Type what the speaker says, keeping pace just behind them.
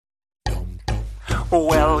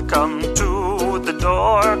Welcome to the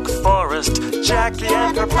Dork Forest. Jackie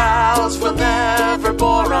and her pals will never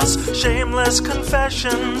bore us. Shameless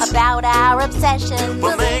confessions about our obsession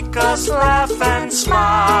will make us laugh and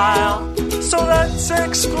smile. So let's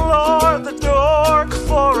explore the Dork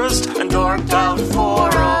Forest and dork out for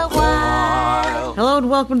a while. Hello and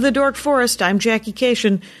welcome to the Dork Forest. I'm Jackie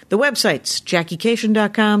Cation. The websites,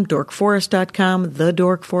 JackieCation.com, DorkForest.com,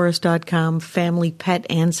 TheDorkForest.com,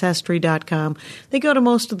 FamilyPetAncestry.com. They go to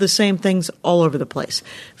most of the same things all over the place.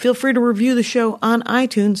 Feel free to review the show on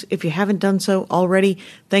iTunes if you haven't done so already.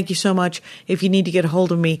 Thank you so much. If you need to get a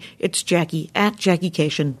hold of me, it's Jackie at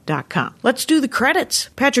JackieCation.com. Let's do the credits.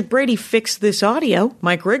 Patrick Brady fixed this audio.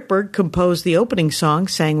 Mike Rickberg composed the opening song,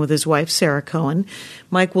 sang with his wife, Sarah Cohen.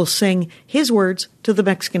 Mike will sing his words to the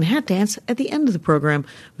Mexican hat dance at the end of the program.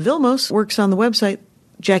 Vilmos works on the website,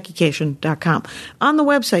 JackieCation.com. On the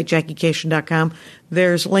website, JackieCation.com,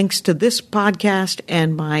 there's links to this podcast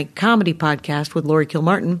and my comedy podcast with Lori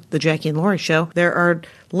Kilmartin, The Jackie and Lori Show. There are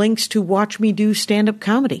links to watch me do stand-up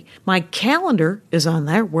comedy. My calendar is on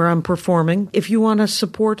there where I'm performing. If you want to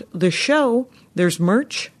support the show, there's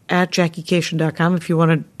merch at JackieCation.com if you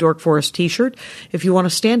want a Dork Forest t-shirt, if you want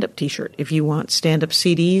a stand-up t-shirt, if you want stand-up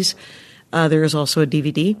CDs, there is also a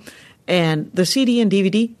DVD. And the CD and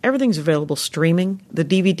DVD, everything's available streaming. The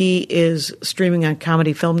DVD is streaming on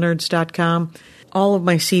comedyfilmnerds.com. All of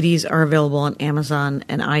my CDs are available on Amazon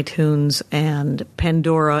and iTunes and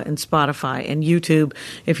Pandora and Spotify and YouTube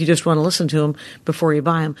if you just want to listen to them before you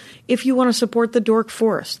buy them. If you want to support the Dork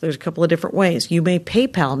Forest, there's a couple of different ways. You may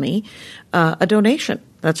PayPal me a donation.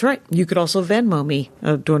 That's right. You could also Venmo me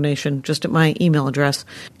a donation just at my email address.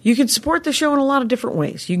 You can support the show in a lot of different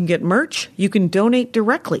ways. You can get merch. You can donate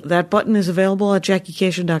directly. That button is available at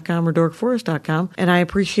JackieCation.com or DorkForest.com, and I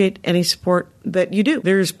appreciate any support that you do.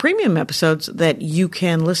 There's premium episodes that you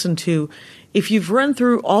can listen to if you've run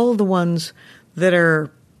through all of the ones that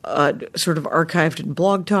are sort of archived in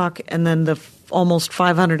Blog Talk, and then the almost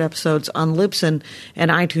 500 episodes on Libsyn and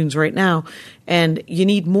iTunes right now, and you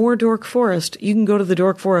need more Dork Forest, you can go to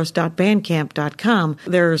thedorkforest.bandcamp.com.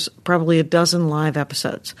 There's probably a dozen live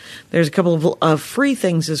episodes. There's a couple of free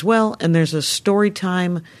things as well, and there's a story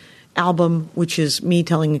time album, which is me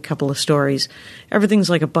telling a couple of stories. Everything's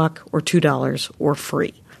like $1 or $2 or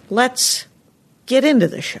free. Let's get into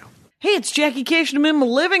the show. Hey, it's Jackie Cation. I'm in my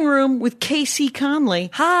living room with Kaycee Conlee.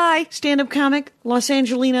 Hi. Stand-up comic, Los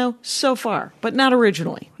Angelino so far, but not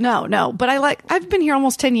originally. No, but I've been here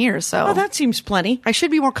almost 10 years, so. Oh, that seems plenty. I should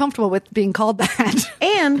be more comfortable with being called that.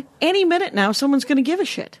 And any minute now, someone's going to give a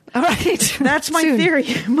shit. All right. That's my theory.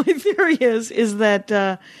 My theory is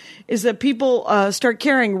that people start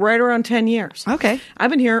caring right around 10 years. Okay. I've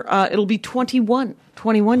been here, it'll be 21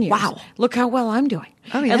 years. Wow. Look how well I'm doing.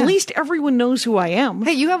 Oh, yeah. At least everyone knows who I am.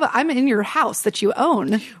 Hey, I'm in your house that you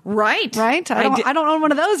own. Right. Right? I don't own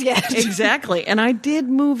one of those yet. Exactly. And I did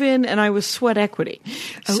move in and I was sweat equity.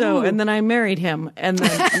 So, and then I married him and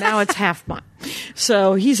then now it's half mine.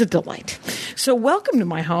 So he's a delight. So welcome to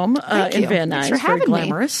my home in Van Nuys. Thanks for having very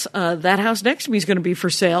glamorous. That house next to me is going to be for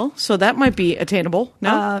sale. So that might be attainable.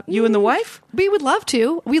 No? You and the wife? We would love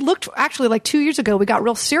to. We looked actually like 2 years ago. We got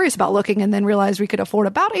real serious about looking and then realized we could afford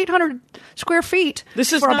about 800 square feet.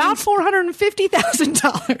 This is for about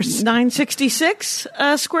 $450,000. 966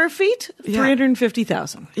 square feet,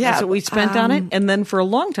 $350,000. Yeah, that's what we spent on it. And then for a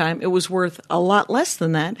long time, it was worth a lot less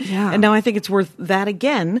than that. Yeah. And now I think it's worth that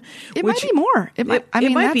again. It might be more. It might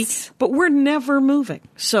be. But we're never moving.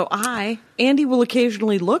 So Andy will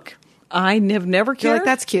occasionally look. I have never cared. You're like,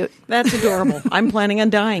 that's cute. That's adorable. I'm planning on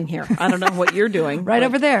dying here. I don't know what you're doing. Right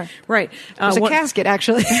over there. Right. There's a casket,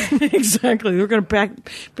 actually. Exactly. They're going to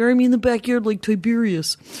bury me in the backyard like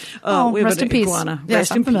Tiberius. Rest in peace. Iguana. Yes,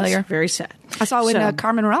 rest I'm in familiar. Peace. Very sad. I saw when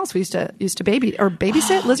Carmen Morales used to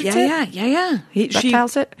babysit, lizard sit. Yeah. Reptile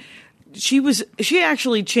sit. She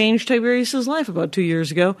actually changed Tiberius's life about 2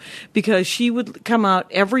 years ago because she would come out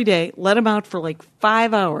every day, let him out for like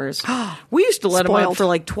 5 hours. We used to let him out for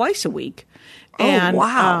like twice a week. And,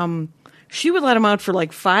 wow. She would let him out for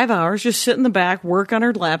like 5 hours, just sit in the back, work on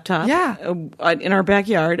her laptop in our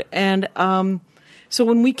backyard. And so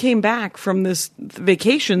when we came back from this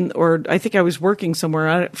vacation, or I think I was working somewhere,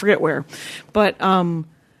 I forget where, but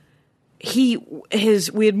we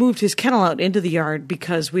had moved his kennel out into the yard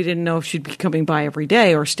because we didn't know if she'd be coming by every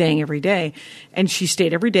day or staying every day. And she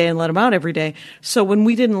stayed every day and let him out every day. So when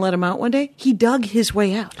we didn't let him out one day, he dug his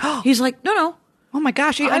way out. He's like, no. Oh my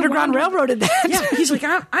gosh, he Underground Railroaded that. Yeah, he's like,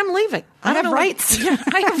 I'm leaving. I have rights. Yeah,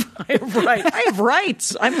 I have rights. I have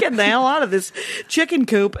rights. I'm getting the hell out of this chicken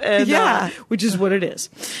coop, and which is what it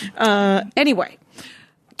is. Anyway.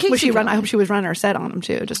 Kaycee Was she Conlee. I hope she was running her set on them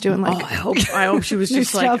too, just doing like. Oh, I hope she was new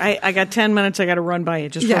just like, stuff. I got 10 minutes. I got to run by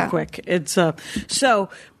it just real Yeah. quick. It's so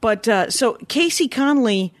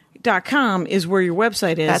KayceeConlee.com is where your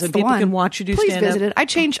website is, That's and the people one. can watch you do Please stand up. visit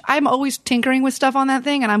it. I'm always tinkering with stuff on that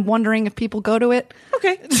thing, and I'm wondering if people go to it.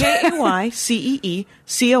 Okay,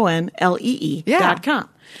 KayceeConlee.com.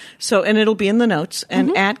 So, and it'll be in the notes,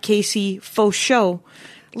 and at Kaycee Faux Show.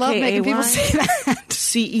 Love making people say that.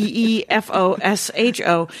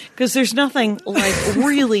 CEEFOSHO, because there's nothing like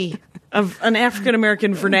really of an African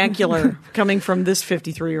American vernacular coming from this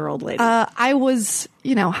 53-year-old lady. I was,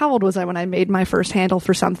 how old was I when I made my first handle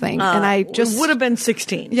for something? And I just would have been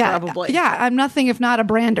 16, yeah, probably. Yeah, I'm nothing if not a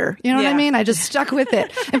brander. You know what I Yeah. mean? I just stuck with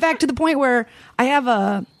it. In fact, to the point where I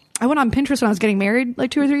went on Pinterest when I was getting married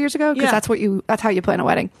like 2 or 3 years ago because Yeah. that's how you plan a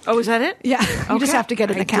wedding. Oh, is that it? Yeah, you just Okay. have to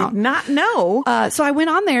get an account. I did not know. So I went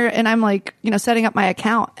on there and I'm like, setting up my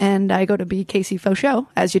account, and I go to be Kaycee Faux Show,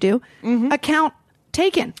 as you do. Mm-hmm. Account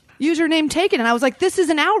taken, username taken, and I was like, this is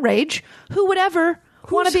an outrage. Who would ever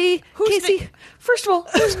want to be Kaycee? First of all,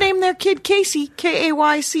 who's named their kid Kaycee?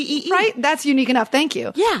 Kaycee. Right? That's unique enough. Thank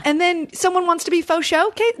you. Yeah. And then someone wants to be Faux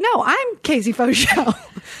Show. No, I'm Kaycee Faux Show.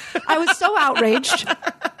 I was so outraged.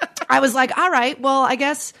 I was like, all right, well, I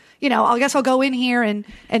guess I'll go in here and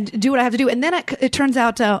do what I have to do. And then it turns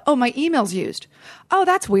out, my email's used. Oh,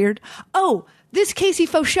 that's weird. Oh, this Kaycee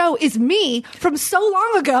Faux Show is me from so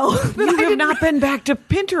long ago. You have not been back to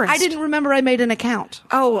Pinterest. I didn't remember I made an account.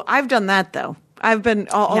 Oh, I've done that, though. I've been,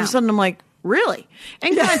 all of a sudden, I'm like, really?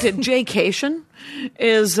 And granted, Jaycation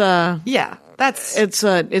is, Yeah, that's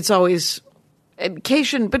it's always,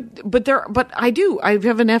 Cation, but I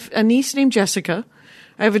have a niece named Jessica.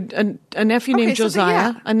 I have a nephew named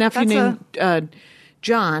Josiah, a nephew named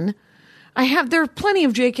John. There are plenty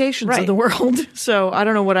of Jaycations in the world, so I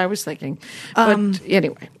don't know what I was thinking. But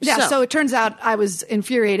anyway. Yeah, so it turns out I was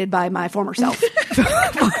infuriated by my former self.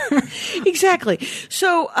 Exactly.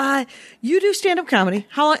 So you do stand-up comedy.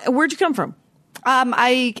 Where'd you come from?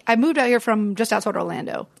 I moved out here from just outside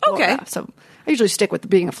Orlando. Okay. Florida, so I usually stick with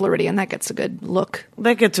being a Floridian. That gets a good look.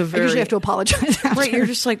 That gets a I very... usually have to apologize after. Right, you're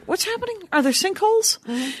just like, what's happening? Are there sinkholes?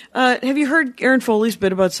 Mm-hmm. Have you heard Erin Foley's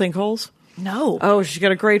bit about sinkholes? No. Oh, she's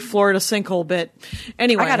got a great Florida sinkhole bit.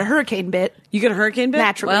 Anyway. I got a hurricane bit. You got a hurricane bit?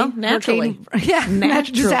 Naturally. Well, naturally.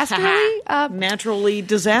 Disasterly. Naturally,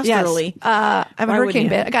 disasterly. Yes. I have a Why hurricane wouldn't you?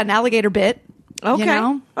 bit. I got an alligator bit.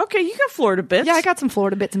 Okay. Okay, you got Florida bits. Yeah, I got some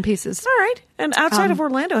Florida bits and pieces. All right. And outside of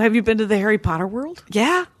Orlando, have you been to the Harry Potter world?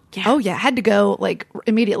 Yeah. Oh, yeah. Had to go like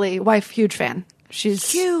immediately. Wife, huge fan. She's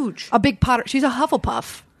huge. A big Potter. She's a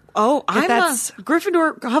Hufflepuff. Oh, I'm a that's-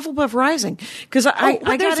 Gryffindor Hufflepuff Rising because I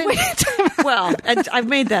got in. Well, I've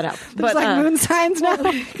made that up. There's like moon signs now.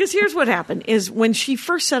 Because here's what happened: is when she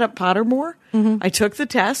first set up Pottermore, I took the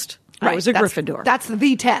test. I was a Gryffindor. That's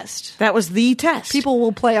the test. That was the test. People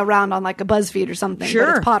will play around on like a BuzzFeed or something. Sure,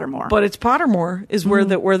 but it's Pottermore. But it's Pottermore is where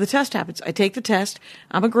the test happens. I take the test.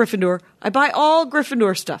 I'm a Gryffindor. I buy all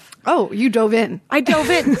Gryffindor stuff. Oh, you dove in. I dove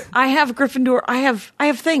in. I have Gryffindor. I have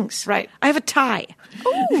things. Right. I have a tie.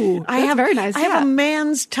 Ooh, that's very nice. I have a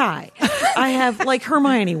man's tie. I have like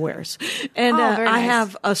Hermione wears, and very I nice.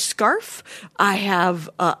 have a scarf. I have.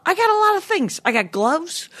 I got a lot of things. I got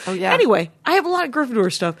gloves. Oh, yeah. Anyway, I have a lot of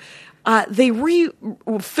Gryffindor stuff. They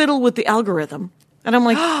fiddle with the algorithm, and I'm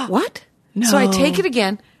like, what? No. So I take it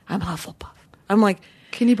again. I'm Hufflepuff. I'm like,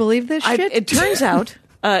 Can you believe this shit? it turns out,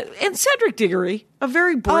 and Cedric Diggory, a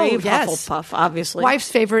very brave yes. Hufflepuff, obviously. Wife's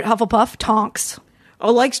favorite Hufflepuff, Tonks.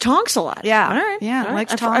 Oh, likes Tonks a lot. Yeah. All right. Yeah, All right.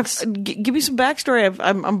 likes Tonks. Give me some backstory.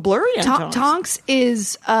 I'm blurry on Tonks. Tonks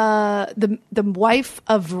is the wife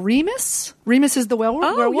of Remus. Remus is the werewolf.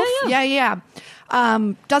 Oh, yeah.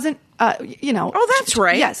 Doesn't Oh, that's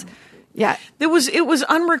right. Yes. Yeah. It was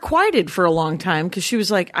unrequited for a long time because she was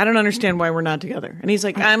like, I don't understand why we're not together. And he's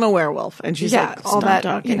like, I'm a werewolf. And she's Yeah, like, all stop that,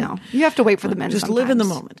 talking. you have to wait for the men. Just live in the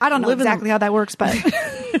sometimes. moment. I don't know Live in the- exactly how that works, but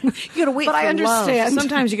You got to wait But for I understand. love.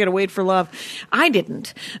 Sometimes you got to wait for love. I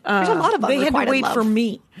didn't. There's a lot of They had to unrequited wait love. for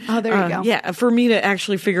me. Oh, there you go. Yeah, for me to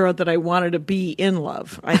actually figure out that I wanted to be in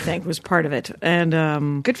love, I think was part of it.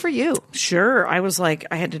 And good for you. sure, I was like,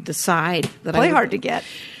 I had to decide that Play I hard to get.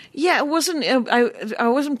 Yeah, it wasn't. I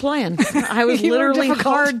wasn't playing. I was You were literally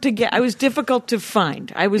difficult. hard to get. I was difficult to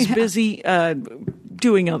find. I was busy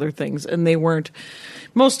doing other things, and they weren't.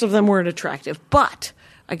 Most of them weren't attractive. But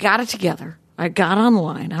I got it together. I got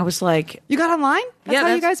online. I was like, You got online? That's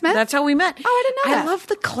how you guys met? That's how we met. Oh, I didn't know that. I love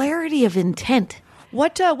the clarity of intent.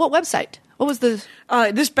 What website? What was the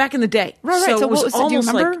This back in the day, Right. So it was what was it? Do you almost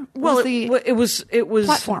remember? like well, What was the it was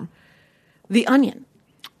platform? The Onion.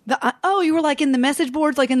 You were like in the message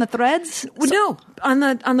boards, like in the threads? No, on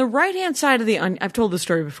the right hand side of the onion. I've told this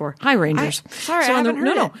story before. Hi, Rangers. I haven't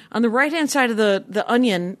heard it. On the right hand side of the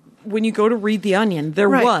onion, when you go to read the onion, there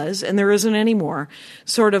was, and there isn't anymore,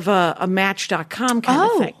 sort of a Match.com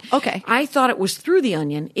kind of thing. Okay. I thought it was through the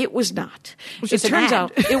onion. It was not. It turns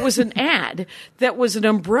out it was an ad that was an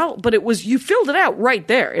umbrella, but you filled it out right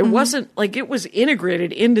there. It wasn't like it was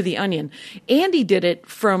integrated into the onion. Andy did it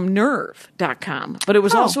from Nerve.com, but it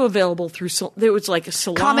was also available through, there was like a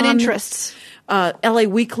salon. Common interests. LA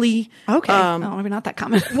Weekly. Okay. Maybe not that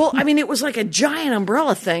common. Well, I mean, it was like a giant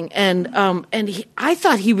umbrella thing. And I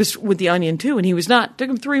thought he was with the onion too, and he was not. It took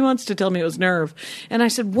him 3 months to tell me it was Nerve. And I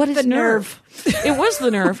said, what is the Nerve? It was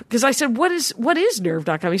the Nerve. Because I said, what is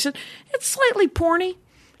Nerve.com? He said, it's slightly porny.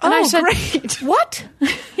 And I said, great. What?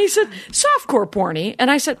 He said, softcore porny. And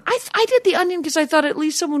I said, I did the onion because I thought at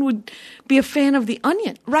least someone would be a fan of the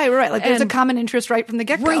onion. Right. Like there's a common interest right from the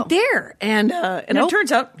get-go. Right there. And it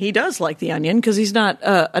turns out he does like the onion because he's not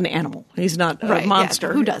an animal. He's not a monster.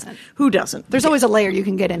 Yeah. Who doesn't? Who doesn't? There's always a layer you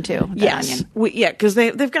can get into. Yes. Onion. Because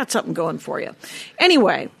they've got something going for you.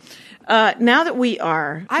 Anyway, now that we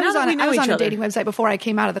are... I was on a dating website before I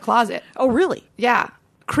came out of the closet. Oh, really? Yeah.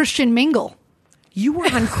 Christian Mingle. You were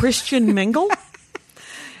on Christian Mingle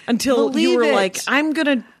until you were like, I'm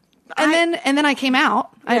gonna. And then I came out.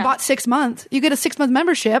 Yeah. I bought 6 months. You get a 6 month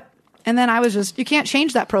membership, and then I was just. You can't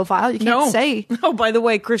change that profile. You can't say. No. By the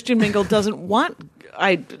way, Christian Mingle doesn't want.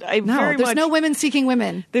 There's no women seeking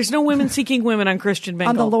women. There's no women seeking women on Christian Mingle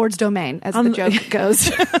on the Lord's domain, as the joke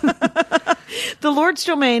goes. The Lord's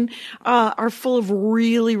domain are full of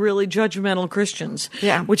really, really judgmental Christians.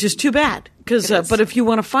 Yeah, which is too bad. But if you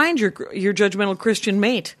want to find your judgmental Christian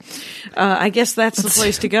mate, I guess that's the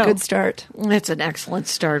place to go. Good start. That's an excellent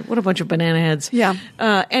start. What a bunch of banana heads. Yeah.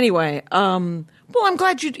 Anyway, well, I'm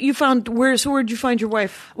glad you found where'd you find your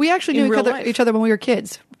wife? We actually knew each other when we were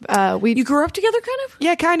kids. You grew up together, kind of?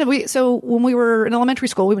 Yeah, kind of. So when we were in elementary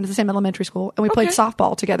school, we went to the same elementary school, and we played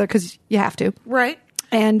softball together because you have to. Right.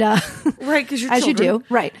 And right, because you're as children. you do,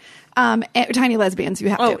 right. Tiny lesbians, you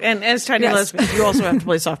have to. Oh, and as tiny lesbians, you also have to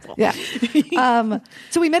play softball. Yeah.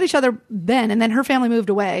 So we met each other then, and then her family moved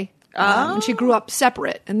away. And she grew up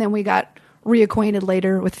separate, and then we got reacquainted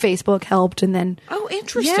later with Facebook helped, and then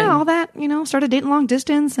interesting. Yeah, all that, started dating long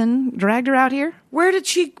distance and dragged her out here. Where did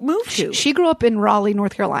she move to? She grew up in Raleigh,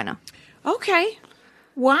 North Carolina. Okay.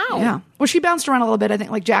 Wow. Yeah. Well, she bounced around a little bit, I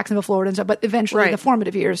think, like Jacksonville, Florida and stuff, but eventually the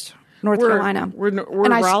formative years, North Carolina. We're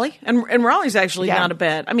Raleigh? And Raleigh's actually not a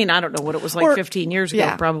bad... I mean, I don't know what it was like 15 years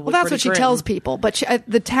ago, probably. Well, that's what she tells people, but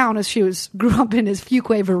the town grew up in is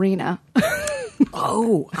Fuquay Varina.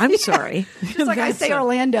 Oh, I'm sorry. It's like I say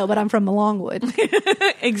Orlando, but I'm from Longwood.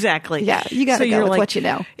 Exactly. Yeah, you got to go with what you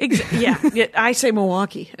know. Yeah, I say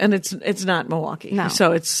Milwaukee, and it's not Milwaukee. No.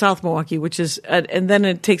 So it's South Milwaukee, which is, and then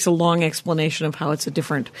it takes a long explanation of how it's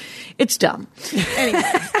it's dumb. Anyway,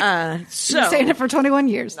 so you're saying it for 21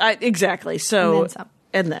 years. Exactly. So.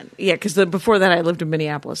 And then, because before that I lived in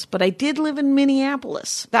Minneapolis. But I did live in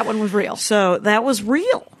Minneapolis. That one was real. So that was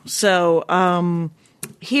real. So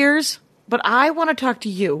but I want to talk to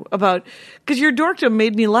you about, because your dorkdom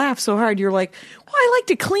made me laugh so hard. You're like, well, I like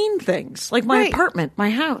to clean things, like my apartment, my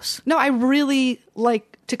house. No, I really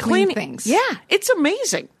like to clean things. Yeah, it's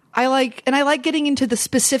amazing. I like getting into the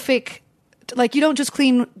specific, like you don't just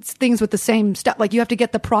clean things with the same stuff. Like you have to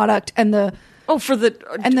get the product and the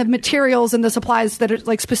materials and the supplies that are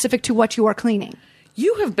like specific to what you are cleaning.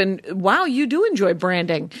 You have been, you do enjoy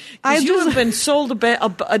branding. You have been sold a bill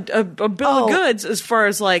of goods as far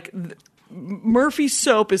as like Murphy's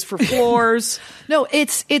soap is for floors. No,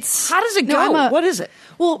 it's. How does it go? What is it?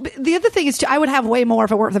 Well, the other thing is, I would have way more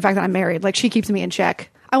if it weren't for the fact that I'm married. Like she keeps me in check.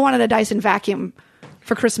 I wanted a Dyson vacuum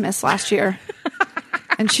for Christmas last year,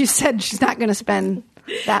 and she said she's not going to spend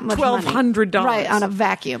that much $1,200 on a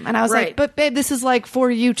vacuum. And I was like, but babe, this is like for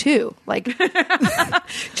you too. Like,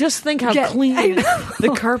 just think how clean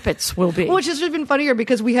the carpets will be. Which has been funnier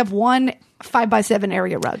because we have one 5x7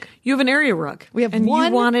 area rug. You have an area rug. We have and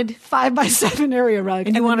one you wanted 5x7 area rug.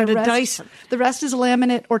 And you wanted a Dyson. The rest is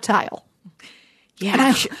laminate or tile.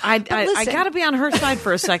 Yeah, I got to be on her side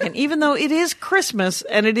for a second, even though it is Christmas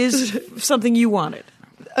and it is something you wanted.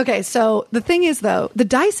 Okay, so the thing is, though, the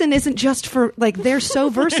Dyson isn't just for, like, they're so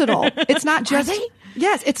versatile. It's not just... Are they?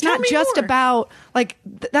 Yes, it's not just about, like,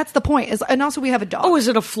 that's the point. And also we have a dog. Oh, is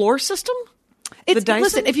it a floor system?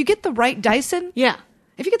 Listen, if you get the right Dyson... Yeah.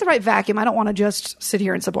 if you get the right vacuum, I don't want to just sit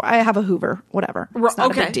here and support. I have a Hoover, whatever. It's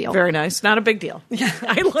not a big deal. Very nice. Not a big deal. Yeah.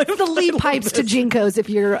 I love the Lee pipes to Jinkos if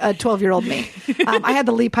you're a 12-year-old me. I had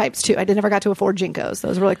the Lee pipes too. I never got to afford Jinkos.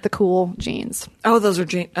 Those were like the cool jeans. Oh, those are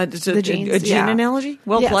jeans. The jeans. A jean analogy?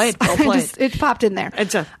 Well played. Well played. It popped in there.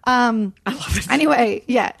 I love it. Anyway,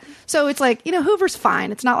 yeah. So it's like, Hoover's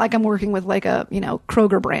fine. It's not like I'm working with like a,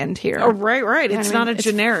 Kroger brand here. Oh, right. It's not a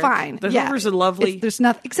generic. Fine. The Hoovers are lovely. There's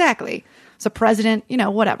nothing. Exactly. It's a president,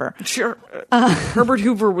 whatever. Sure. Herbert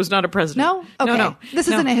Hoover was not a president. No? Okay. No. This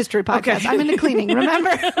isn't a history podcast. Okay. I'm into cleaning,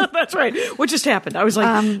 remember? That's right. What just happened? I was like,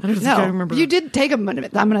 I don't think I remember. You did take a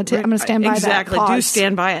minute. I'm going to stand by exactly. that. Exactly. Do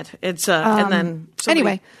stand by it. It's, and then.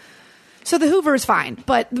 Anyway. So the Hoover is fine,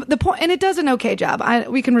 but the point, and it does an okay job.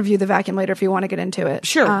 We can review the vacuum later if you want to get into it.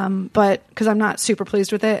 Sure. But because I'm not super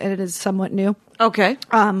pleased with it, and it is somewhat new. Okay.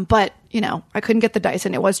 But I couldn't get the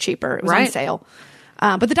Dyson. It was cheaper. It was on sale.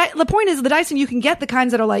 But the point is, the Dyson, you can get the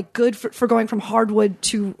kinds that are like good for going from hardwood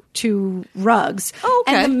to rugs. Oh,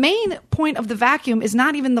 okay. And the main point of the vacuum is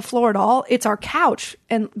not even the floor at all. It's our couch.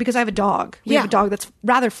 And because I have a dog, we have a dog that's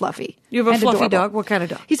rather fluffy. You have a fluffy adorable. dog? What kind of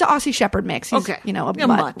dog? He's an Aussie Shepherd mix. He's, a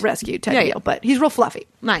mutt rescue type deal, but he's real fluffy.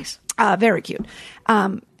 Nice. Very cute.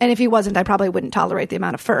 And if he wasn't, I probably wouldn't tolerate the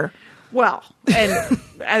amount of fur. Well, and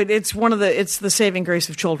it's it's the saving grace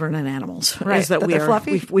of children and animals, right? Is that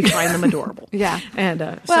fluffy? We find them adorable. Yeah. And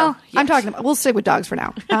I'm talking about. We'll stay with dogs for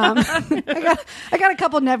now. I got a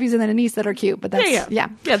couple of nephews and then a niece that are cute, but that's yeah,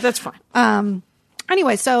 that's fine.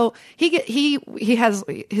 Anyway, so he has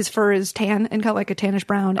his fur is tan and got like a tannish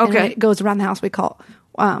brown. Okay. And it goes around the house. We call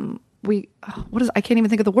I can't even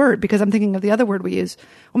think of the word because I'm thinking of the other word we use.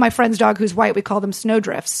 Well, my friend's dog who's white, we call them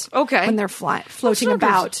snowdrifts. Okay. When they're floating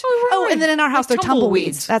about. Oh, right. And then in our house, they're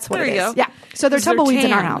tumbleweeds. That's what it is. Go. Yeah. So they're tumbleweeds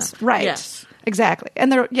in our house. Right. Yes. Exactly.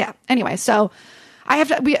 And they're, anyway, so I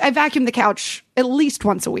vacuum the couch at least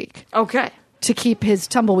once a week. Okay. To keep his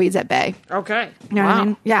tumbleweeds at bay. Okay. You know what I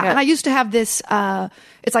mean? Yeah. And I used to have this,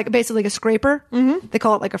 it's like basically a scraper. Mm-hmm. They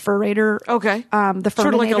call it like a furrator. Okay. The Furminator.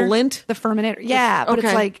 Sort of like a lint? The Furminator. Yeah. But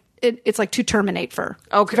it's like, it's like to terminate fur.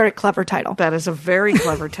 Okay. Very clever title. That is a very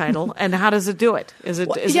clever title. And how does it do it? Is it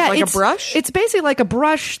like a brush? It's basically like a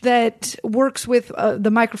brush that works with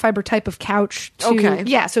the microfiber type of couch.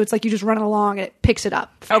 Yeah, so it's like you just run it along and it picks it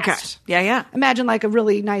up fast. Okay. Yeah. Imagine like a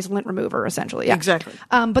really nice lint remover, essentially. Yeah. Exactly.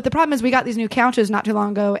 But the problem is we got these new couches not too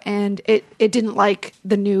long ago and it didn't like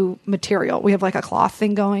the new material. We have like a cloth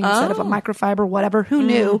thing going instead of a microfiber, whatever. Who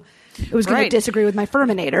knew? It was going to disagree with my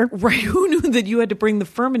Furminator. Right. Who knew that you had to bring the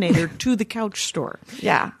Furminator to the couch store?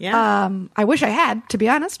 Yeah. Yeah. I wish I had, to be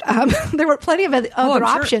honest. There were plenty of other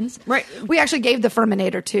options. Sure. Right. We actually gave the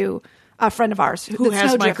Furminator to a friend of ours. Who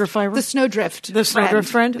has microfiber? The Snowdrift. The Snowdrift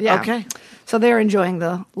friend? Yeah. Okay. So they're enjoying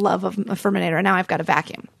the love of a Furminator. And now I've got a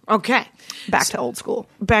vacuum. Okay. Back to old school.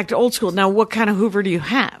 Now, what kind of Hoover do you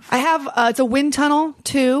have? I have, it's a wind tunnel,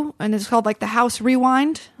 too. And it's called like the House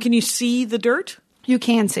Rewind. Can you see the dirt? You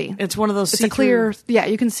can see. It's one of those. It's a clear. Yeah,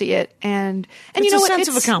 you can see it, and it's you know a sense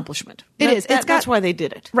of accomplishment. That's why they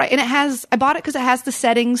did it, right? And it has. I bought it because it has the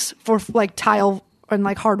settings for like tile and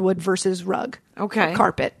like hardwood versus rug. Okay.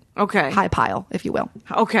 Carpet. Okay. High pile, if you will.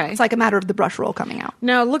 Okay. It's like a matter of the brush roll coming out.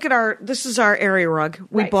 Now look at this is our area rug.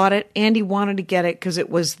 We bought it. Andy wanted to get it because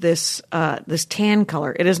it was this tan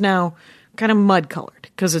color. It is now kind of mud colored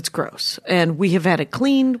because it's gross. And we have had it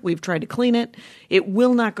cleaned. We've tried to clean it. It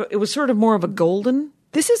will not go. It was sort of more of a golden.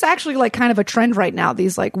 This is actually like kind of a trend right now.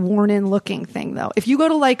 These like worn in looking thing though. If you go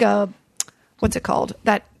to like what's it called?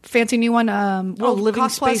 That fancy new one, Living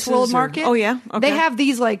Cost Plus Spaces World Market. Oh yeah. Okay. They have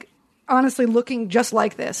these like honestly looking just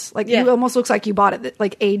like this. Like it almost looks like you bought it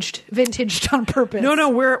like aged, vintaged on purpose. No,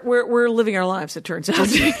 we're living our lives. It turns out,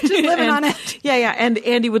 just living on it. Yeah. And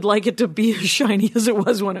Andy would like it to be as shiny as it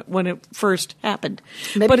was when it first happened.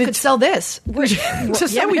 Maybe we could sell this. We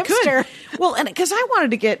could. Well, and because I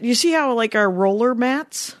wanted to get, you see how like our roller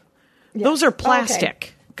mats, those are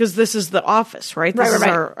plastic. Because this is the office, right? This is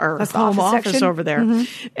our home office over there,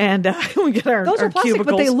 and we get our those are plastic,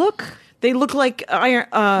 cubicles. but they look like iron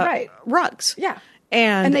rugs. Yeah,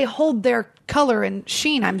 and they hold their color and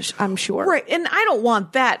sheen. I'm sure. Right, and I don't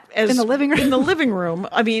want that as in the living room. In the living room,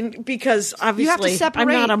 I mean, because obviously I'm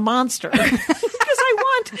not a monster. Because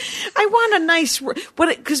I want a nice,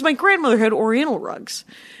 because my grandmother had Oriental rugs,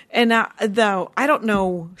 and though I don't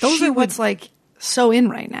know, those are what's like so in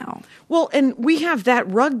right now. Well, and we have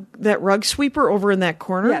that rug sweeper over in that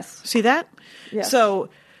corner. Yes, see that? Yes. So,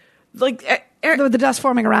 like the dust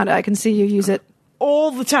forming around it, I can see you use it.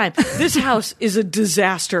 all the time. This house is a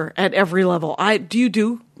disaster at every level. Do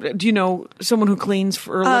you know someone who cleans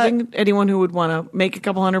for a living? Anyone who would want to make a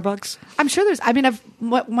couple $100? I'm sure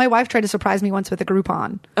my wife tried to surprise me once with a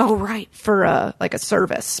Groupon. Oh, right. For a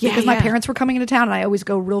service. Yeah, because my parents were coming into town and I always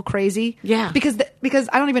go real crazy. Yeah. Because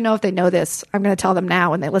I don't even know if they know this. I'm going to tell them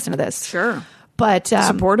now when they listen to this. Sure. But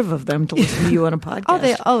supportive of them to listen to you on a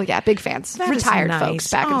podcast. Big fans. That is Retired nice. folks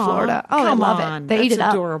back in Aw, Florida. Oh, they come love on. it. They eat it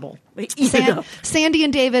up. Adorable. They eat it up. Sandy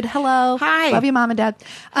and David, hello. Hi. Love you, Mom and Dad.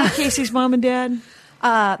 Casey's mom and dad.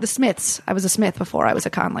 The Smiths. I was a Smith before I was a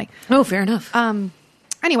Conlee. Oh, fair enough.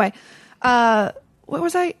 Anyway, what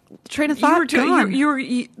was I? Train of thought.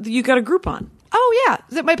 You got a Groupon. Oh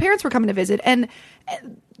yeah, my parents were coming to visit, and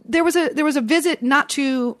there was a visit not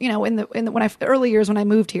to in the early years when I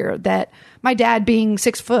moved here that my dad, being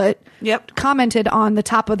 6 foot, commented on the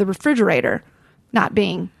top of the refrigerator not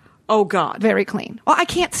being very clean. Well, I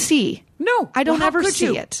can't see. No, I don't ever see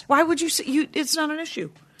you? it. Why would you see? It's not an issue.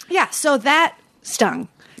 Yeah, so that stung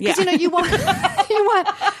because you want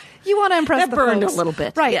you want to impress that the burned folks. A little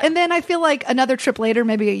bit, right? Yeah. And then I feel like another trip later,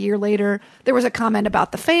 maybe a year later, there was a comment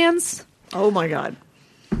about the fans. Oh my God!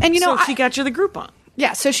 And so she got you the Groupon.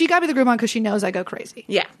 Yeah, so she got me the Groupon because she knows I go crazy.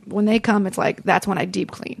 Yeah. When they come, it's like, that's when I deep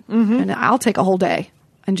clean. Mm-hmm. And I'll take a whole day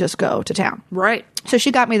and just go to town. Right. So she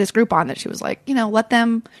got me this Groupon that she was like, let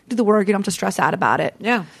them do the work. You don't have to stress out about it.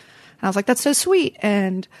 Yeah. And I was like, that's so sweet.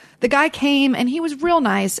 And the guy came and he was real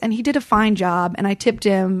nice and he did a fine job and I tipped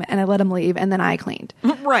him and I let him leave and then I cleaned.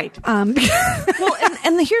 Right. Well,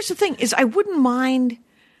 and here's the thing is I wouldn't mind.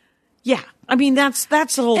 Yeah. I mean, that's the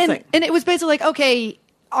whole thing. And it was basically like, okay,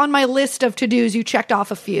 on my list of to-dos, you checked off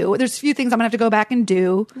a few. There's a few things I'm going to have to go back and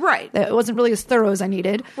do. Right. It wasn't really as thorough as I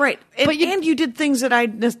needed. Right. But you did things that I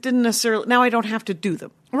didn't necessarily, now I don't have to do them.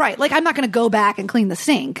 Right. Like, I'm not going to go back and clean the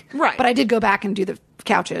sink. Right. But I did go back and do the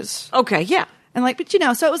couches. Okay, yeah. And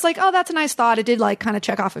so it was like, oh, that's a nice thought. It did kind of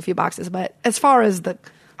check off a few boxes. But as far as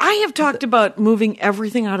I have talked about moving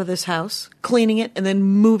everything out of this house, cleaning it, and then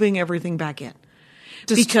moving everything back in.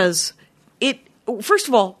 Because first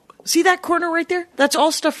of all, see that corner right there? That's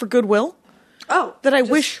all stuff for Goodwill. Oh, that I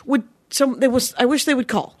wish I wish they would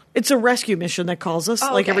call. It's a rescue mission that calls us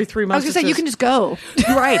every 3 months. I was going to say you can just go.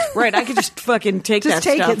 Right. I could just fucking take that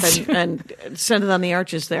stuff it. and send it on the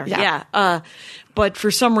arches there. Yeah. But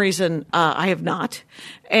for some reason I have not,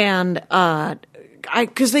 and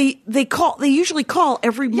because they usually call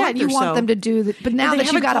every month. Yeah, and you want them to do but now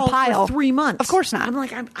that you got a pile, for 3 months, of course not. I'm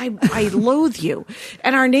like I loathe you.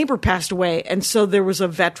 And our neighbor passed away, and so there was a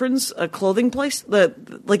veterans clothing place, this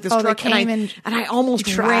truck, came and I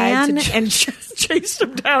almost ran and chased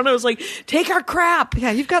them down. I was like, take our crap.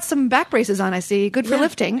 Yeah, you've got some back braces on. I see. Good for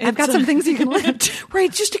lifting. I've got some things you can lift.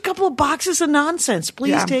 Right, just a couple of boxes of nonsense.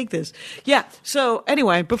 Please take this. Yeah. So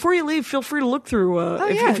anyway, before you leave, feel free to look through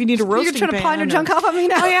if you need a roasting pan. You're trying to pawn your junk off on me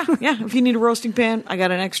now. Oh yeah. If you need a roasting pan, I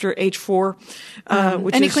got an extra H4.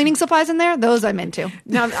 Any cleaning supplies in there? Those I'm into.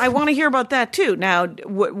 Now I want to hear about that too. Now,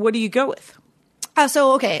 what do you go with?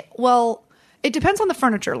 It depends on the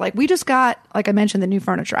furniture. Like we just got, like I mentioned, the new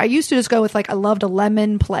furniture. I used to just go with I loved a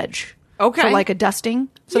lemon pledge. Okay. For a dusting.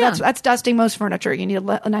 So that's dusting most furniture. You need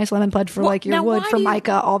a nice lemon pledge for your wood, for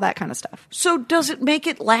mica, all that kind of stuff. So does it make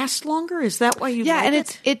it last longer? Is that why you like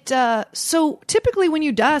it? And so typically when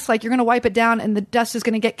you dust, you're going to wipe it down and the dust is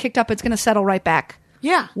going to get kicked up. It's going to settle right back.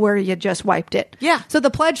 Yeah. Where you just wiped it. Yeah. So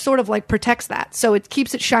the pledge sort of protects that. So it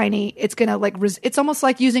keeps it shiny. It's going to it's almost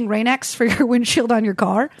like using Rain-X for your windshield on your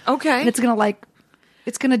car. Okay. And it's going to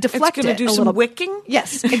it's going to deflect it. It's going to do some wicking?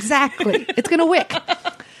 Yes, exactly. It's going to wick.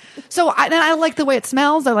 So I like the way it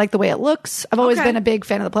smells. I like the way it looks. I've always been a big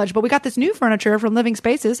fan of the pledge. But we got this new furniture from Living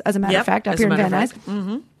Spaces, as a matter of fact, up here in Van Nuys.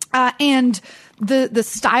 Mm-hmm. And the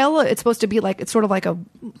style, it's supposed to be it's sort of like I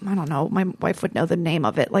don't know, my wife would know the name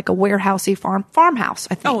of it, like a warehousey farmhouse,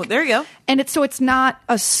 I think. Oh, there you go. And it's not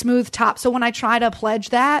a smooth top. So when I try to pledge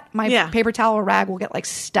that, my paper towel or rag will get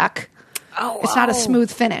stuck. Oh, it's not a smooth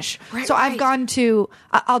finish. Right, so I've gone to,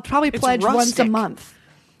 I'll probably pledge once a month.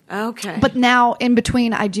 Okay. But now in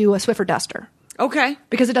between I do a Swiffer duster. Okay.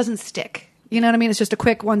 Because it doesn't stick. You know what I mean? It's just a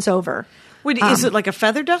quick once over. Wait, is it like a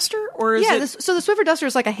feather duster or is it? So the Swiffer duster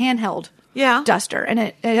is like a handheld duster, and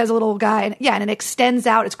it has a little guy, and it extends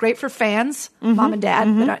out. It's great for fans, mom and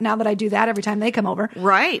dad. Now that I do that every time they come over,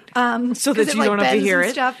 right? So that you don't have to hear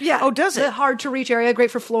it. Stuff. Yeah. Oh, does it? The hard to reach area, great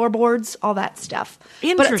for floorboards, all that stuff.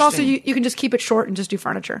 Interesting. But it's also you can just keep it short and just do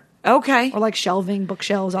furniture. Okay. Or shelving,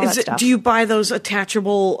 bookshelves, all that stuff. Do you buy those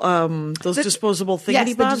attachable, disposable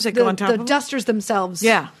thingy bobs that go on top of them? The dusters themselves,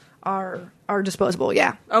 are disposable.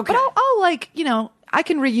 Yeah. Okay. But I'll I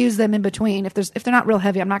can reuse them in between. If they're not real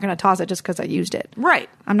heavy, I'm not going to toss it just because I used it. Right.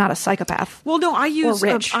 I'm not a psychopath. Well, no, I use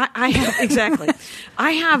rich. I have exactly.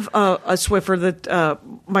 I have a Swiffer that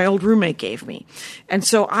my old roommate gave me, and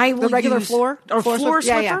so I will regular use, floor Swiffer.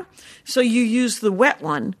 Yeah. So you use the wet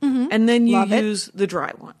one, and then you use the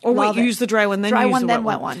dry one. Or Love you it. use the dry one, then Dry you use one, the then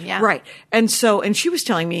wet wet one, yeah. Right. And she was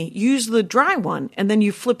telling me use the dry one, and then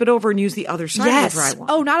you flip it over and use the other side of the dry one.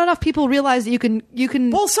 Oh, not enough people realize that you can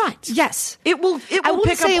both sides. Yes, It will. I wouldn't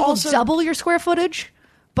pick say up it will also, double your square footage,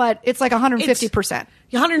 but it's like 150%.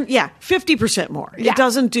 50% more. Yeah. It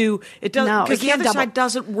doesn't do it doesn't No, because it the can't other double. side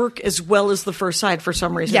doesn't work as well as the first side for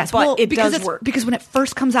some reason. Yes, but well, it because does work. Because when it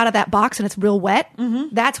first comes out of that box and it's real wet,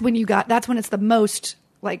 that's when it's the most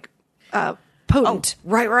like potent.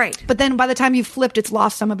 Right. But then by the time you've flipped, it's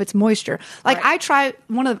lost some of its moisture. Like Right. I try,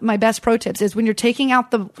 one of my best pro tips is when you're taking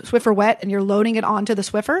out the Swiffer wet and you're loading it onto the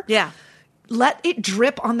Swiffer. Yeah. Let it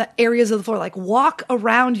drip on the areas of the floor. Like walk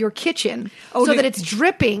around your kitchen so that it's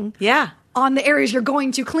dripping on the areas you're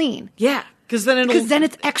going to clean. Yeah. Because then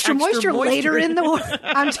it's extra moisture later in the water.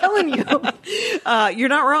 I'm telling you. You're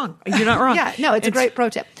not wrong. Yeah, no, it's a great pro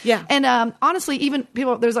tip. Yeah. And honestly, even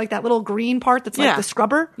people, there's like that little green part that's like the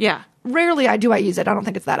scrubber. Yeah. Rarely I use it. I don't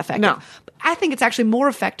think it's that effective. No. But I think it's actually more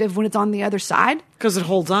effective when it's on the other side. Because it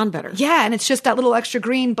holds on better. Yeah, and it's just that little extra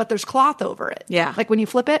green, but there's cloth over it. Yeah. Like when you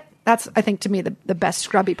flip it, that's, I think, to me, the best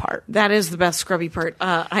scrubby part. That is the best scrubby part.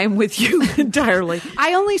 I am with you entirely.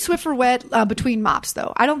 I only Swiffer wet between mops,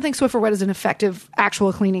 though. I don't think Swiffer wet is an effective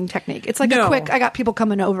actual cleaning technique. It's like a quick, I got people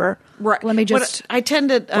coming over. Right. Let me just I tend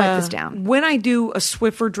to wipe this down. When I do a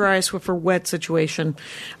Swiffer dry, Swiffer wet situation,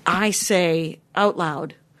 I say out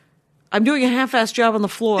loud, I'm doing a half-assed job on the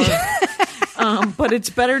floor, but it's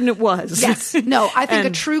better than it was. Yes. No, I think a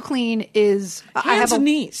true clean is... Hands and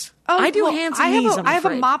knees. I do hands and knees, I have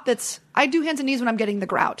a mop I do hands and knees when I'm getting the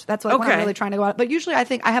grout. That's when I'm really trying to go out. But usually I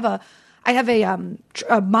think I have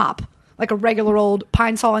a mop, like a regular old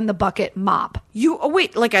pine saw in the bucket mop.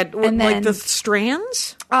 Like like the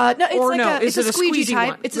strands? No, it's a squeegee type.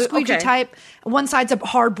 One? It's a squeegee type. One side's a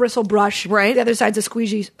hard bristle brush. Right. The other side's a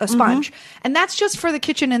squeegee sponge. And that's just for the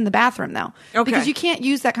kitchen and the bathroom, though. Okay. Because you can't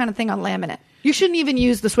use that kind of thing on laminate. You shouldn't even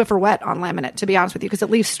use the Swiffer wet on laminate, to be honest with you, because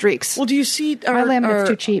it leaves streaks. Well, do you see my laminate's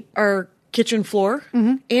too cheap. Our kitchen floor?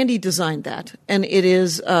 Andy designed that, and it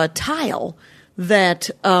is a tile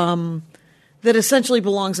that essentially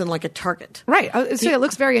belongs in like a Target. Right. It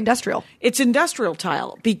looks very industrial. It's industrial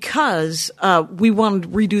tile because we wanted to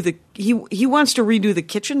redo he wants to redo the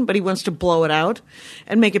kitchen, but he wants to blow it out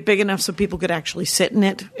and make it big enough so people could actually sit in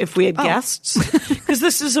it if we had guests. Because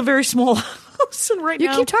this is a very small house, and You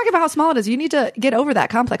keep talking about how small it is. You need to get over that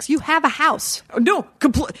complex. You have a house. No,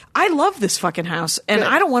 I love this fucking house, and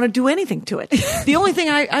I don't want to do anything to it. The only thing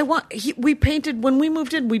I want, we painted when we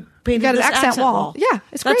moved in. We painted got an this accent wall. Yeah,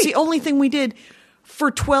 it's That's great. the only thing we did for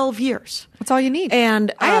 12 years. That's all you need.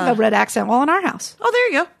 And I have a red accent wall in our house. Oh,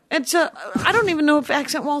 there you go. It's I don't even know if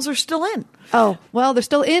accent walls are still in. Oh, well, they're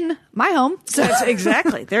still in my home. So. That's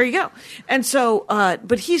exactly. There you go. And so,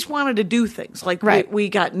 but he's wanted to do things like we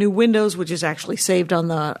got new windows, which is actually saved on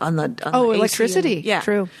the electricity. AC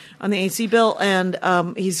True. On the AC bill. And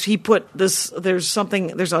he put this. There's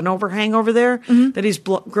an overhang over there that he's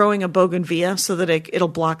growing a bougainvillea so that it'll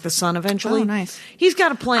block the sun eventually. Oh, nice. He's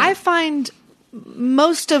got a plan. I find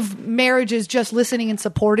most of marriage is just listening and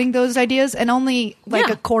supporting those ideas, and only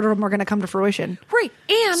a quarter of them are going to come to fruition. Right.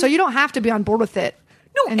 And so you don't have to be on board with it.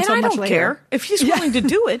 No, and I don't care if he's willing to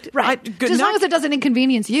do it. Right. As long as it doesn't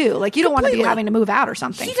inconvenience you. Like, you don't want to be having to move out or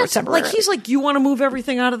something. He's like, you want to move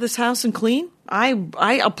everything out of this house and clean?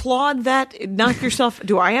 I applaud that. Knock yourself.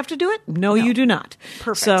 Do I have to do it? No, you do not.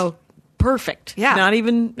 Perfect. So perfect. Yeah. Not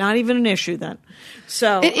even an issue then.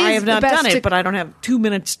 So I have not done it, but I don't have 2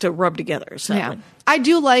 minutes to rub together. So yeah. I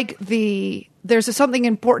do like there's something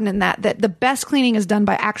important in that the best cleaning is done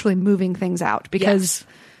by actually moving things out, because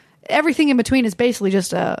everything in between is basically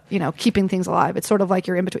just keeping things alive. It's sort of like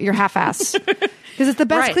you're half-ass, because it's the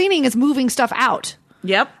best cleaning is moving stuff out.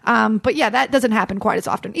 Yep. But yeah, that doesn't happen quite as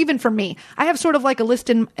often. Even for me, I have sort of like a list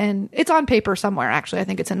and it's on paper somewhere. Actually, I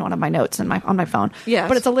think it's in one of my notes on my phone. Yeah.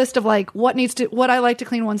 But it's a list of like what I like to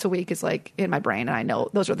clean once a week is like in my brain, and I know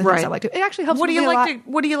those are the things I like to. It actually helps. What do me you a like lot.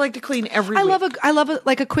 What do you like to clean every week? I love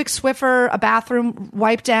a quick Swiffer, a bathroom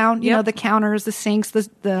wipe down. You know, the counters, the sinks,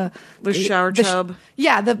 the shower tub.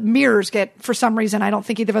 The mirrors get, for some reason, I don't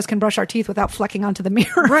think either of us can brush our teeth without flecking onto the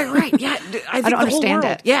mirror. Right. Yeah. I don't understand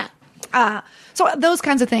it. Yeah. So those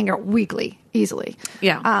kinds of things are weekly, easily.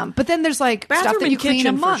 Yeah. But then there's like bathroom stuff that you and clean a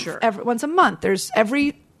kitchen, month, for sure. once a month. There's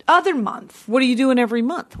every other month. What are you doing every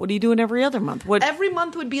month? What are you doing every other month? What? Every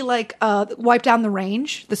month would be like wipe down the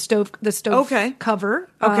range, the stove Okay. cover.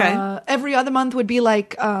 Okay. Every other month would be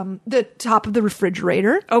like the top of the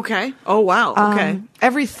refrigerator. Okay. Oh, wow. Okay.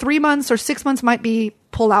 Every 3 months or 6 months might be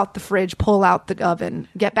pull out the fridge, pull out the oven,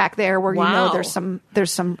 get back there where you know Wow. there's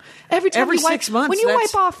some every time Every you wipe, 6 months, when you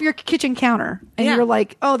that's- wipe off your kitchen counter and Yeah. you're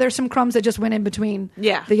like, oh, there's some crumbs that just went in between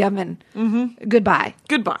Yeah. the oven. Mm-hmm. Goodbye.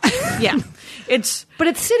 Goodbye. Yeah. It's, But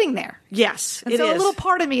it's sitting there. yes, And it so is. a little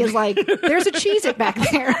part of me is like, there's a Cheez-It back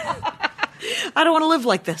there. I don't want to live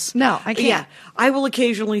like this. No, I can't. Yeah. I will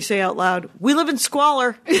occasionally say out loud, we live in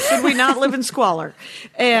squalor. Should we not live in squalor?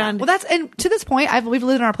 And Well, and to this point, we've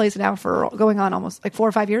lived in our place now for going on almost like 4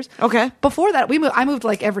 or 5 years. Okay. Before that, I moved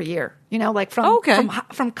like every year. You know, like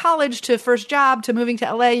from college to first job to moving to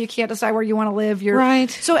LA. You can't decide where you want to live. Right.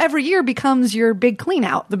 So every year becomes your big clean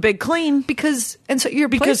out the big clean. so your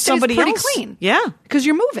place stays somebody pretty else. clean. Yeah. because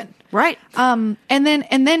you're moving. Right. And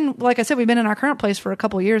then, like I said, we've been in our current place for a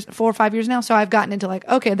couple of years, 4 or 5 years now. So I've gotten into like,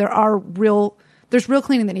 okay, there's real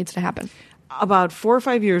cleaning that needs to happen. About 4 or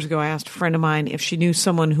 5 years ago, I asked a friend of mine if she knew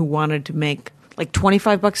someone who wanted to make like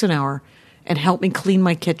 $25 an hour and help me clean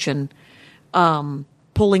my kitchen,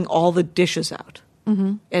 pulling all the dishes out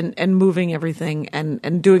and moving everything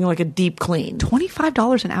and doing like a deep clean.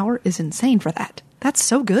 $25 an hour is insane for that. That's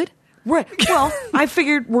so good. Right. Well, I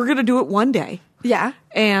figured we're going to do it one day. Yeah.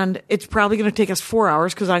 And it's probably going to take us 4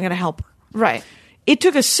 hours because I'm going to help her. Right. It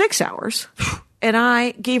took us 6 hours, and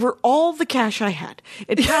I gave her all the cash I had.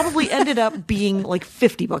 It probably ended up being like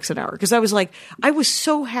 $50 an hour because I was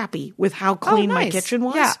so happy with how clean my nice. kitchen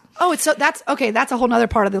was. Yeah. Oh, that's okay. That's a whole nother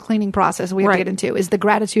part of the cleaning process we have to get into is the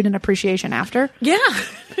gratitude and appreciation after. Yeah.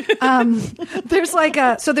 There's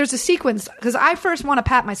there's a sequence because I first want to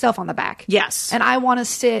pat myself on the back. Yes. And I want to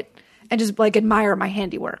sit and just like admire my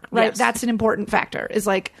handiwork. Right. Yes. That's an important factor. Is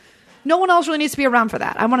like no one else really needs to be around for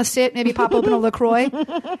that. I want to sit, maybe pop open a LaCroix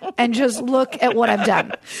and just look at what I've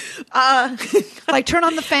done. Like turn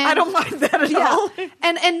on the fan. I don't mind that at all.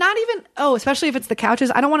 And not even, especially if it's the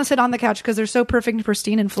couches. I don't want to sit on the couch because they're so perfect and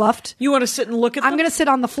pristine and fluffed. You want to sit and look at them? I'm going to sit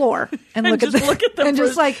on the floor and look just at them. look at them and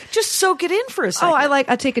just soak it in for a second.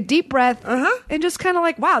 I take a deep breath and just kind of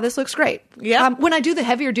like, wow, this looks great. Yeah. When I do the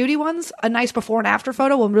heavier duty ones, a nice before and after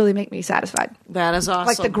photo will really make me satisfied. That is awesome.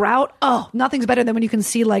 Like the grout. Oh, nothing's better than when you can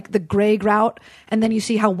see like the gray grout and then you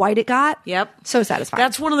see how white it got. Yep. So satisfying.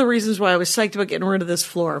 That's one of the reasons why I was psyched about getting rid of this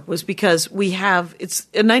floor was because it's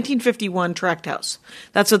a 1951 tract house.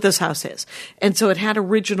 That's what this house is. And so it had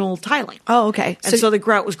original tiling. Oh, okay. And so the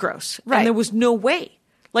grout was gross. Right. And there was no way.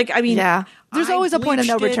 Like, I mean, yeah. There's I always a point of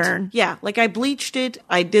no bleached it. return. Yeah. Like I bleached it.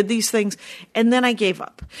 I did these things and then I gave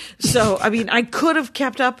up. So, I mean, I could have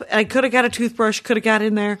kept up. I could have got a toothbrush, could have got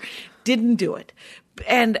in there. Didn't do it.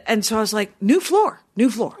 And so I was like, new floor.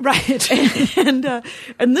 Right.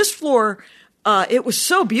 And this floor, it was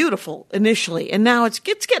so beautiful initially. And now it's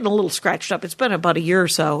getting a little scratched up. It's been about a year or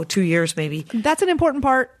so, 2 years maybe. That's an important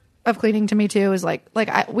part of cleaning to me too. Is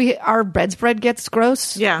our bedspread gets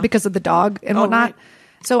gross, because of the dog and whatnot. Right.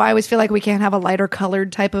 So I always feel like we can't have a lighter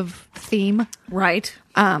colored type of theme. Right.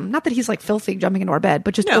 Not that he's like filthy jumping into our bed,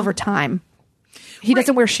 but just No. over time. He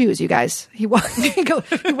doesn't wear shoes, you guys. He walks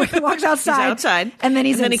outside. He's outside. And then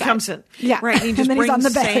he inside. comes in. Yeah. Right. And he just and then brings he's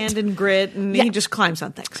on the bed. sand and grit and he just climbs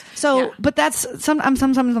on things. So, Yeah. but that's sometimes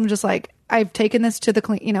I'm just like, I've taken this to the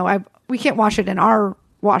clean, we can't wash it in our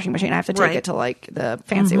washing machine. I have to take Right. it to like the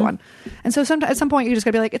fancy one. And so at some point you just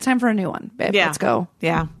gotta be like, it's time for a new one, babe. Yeah. Let's go.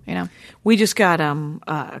 Yeah. We just got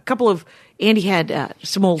a couple of, Andy had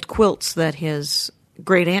some old quilts that his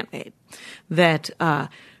great aunt made that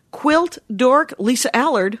quilt dork Lisa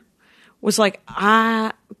Allard was like,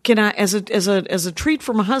 can I, as a treat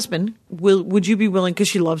for my husband, would you be willing? Because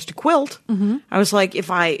she loves to quilt. Mm-hmm. I was like,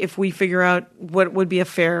 if we figure out what would be a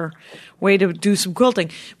fair way to do some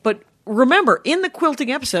quilting, but remember in the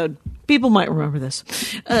quilting episode, people might remember this.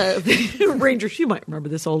 Rangers, you might remember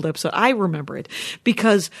this old episode. I remember it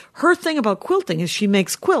because her thing about quilting is she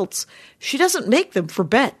makes quilts. She doesn't make them for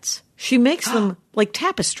beds. She makes them like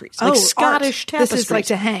tapestries, like Scottish tapestries. This is like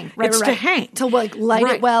to hang. Right, it's right. to hang. To like light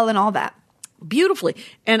it well and all that. Beautifully.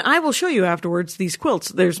 And I will show you afterwards these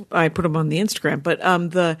quilts. I put them on the Instagram,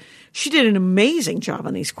 but she did an amazing job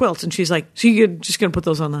on these quilts. And she's like, so you're just going to put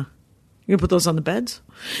those on the You can put those on the beds.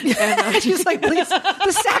 She's like, please,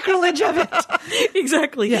 the sacrilege of it.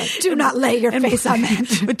 Exactly. Yeah. Do not lay your face on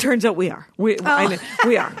that. It turns out we are. We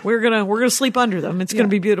are. We're gonna sleep under them. It's gonna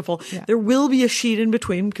be beautiful. Yeah. There will be a sheet in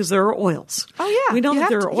between because there are oils. Oh yeah, we know you that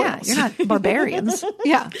there have are to- oils. Yeah, you're not barbarians.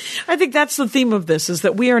 Yeah, I think that's the theme of this: is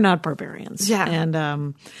that we are not barbarians. Yeah.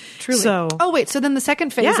 And truly. So, oh wait, so then the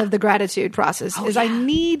second phase Yeah. of the gratitude process is yeah. I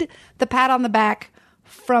need the pat on the back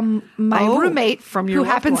from my roommate, from your who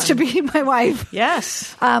loved happens to one. be my wife.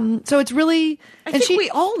 yes, So it's really. I think we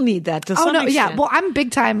all need that to some extent. Yeah. Well, I'm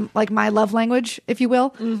big time, like my love language, if you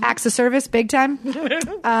will, Mm-hmm. acts of service, big time.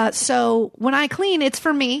 So when I clean, it's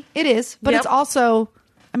for me. It is, but Yep. it's also,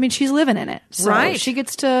 I mean, she's living in it, so Right. she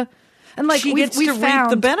gets to, and like She we gets to reap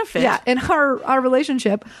the benefit. Yeah, in our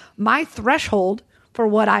relationship, my threshold for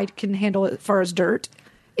what I can handle as far as dirt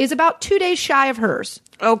is about 2 days shy of hers.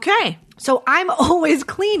 Okay. So I'm always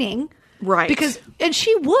cleaning, Right. Because and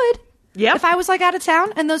she would. Yep. If I was like out of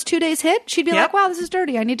town and those 2 days hit, she'd be Yep. like, "Wow, this is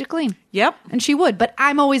dirty. I need to clean." Yep. And she would, but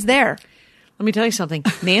I'm always there. Let me tell you something.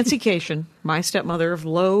 Nancy Cation, my stepmother of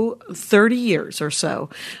low 30 years or so,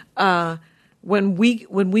 when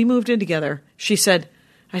we moved in together,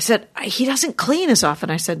 I said, he doesn't clean as often.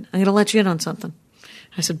 I said, I'm going to let you in on something.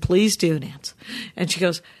 I said, please do, Nance. And she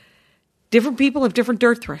goes, different people have different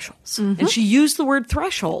dirt thresholds. And she used the word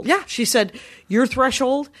threshold. Yeah. She said, your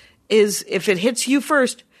threshold is if it hits you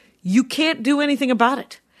first, you can't do anything about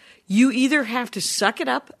it. You either have to suck it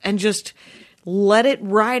up and just let it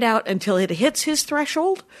ride out until it hits his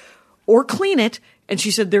threshold or clean it. And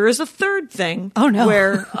she said, there is a third thing Oh, no.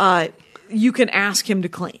 where you can ask him to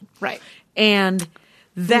clean. Right. And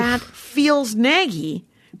that feels naggy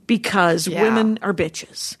because Yeah. women are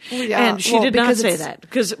bitches. Yeah. And she Well, did not because say it's- that.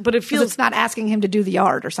 But it Because feels it's not asking him to do the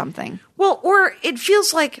yard or something. well, or it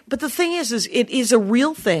feels like, but the thing is it is a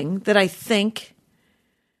real thing that I think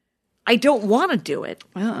I don't want to do it,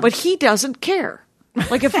 but he doesn't care.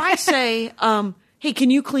 Like if I say, hey, can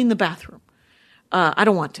you clean the bathroom? I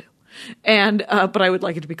don't want to. And, but I would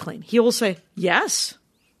like it to be clean. He will say, yes.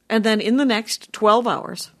 And then in the next 12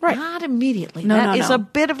 hours, Right. not immediately. No, That no, is no. a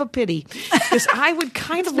bit of a pity because I would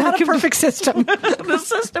kind of Not like a him to- perfect system. the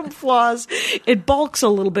system flaws. It bulks a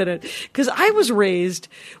little bit because I was raised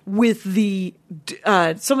with the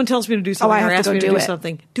someone tells me to do something I or have to asks go me to do do it.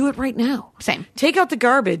 something. Do it right now. Same. Take out the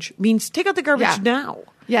garbage means take out the garbage Yeah. now.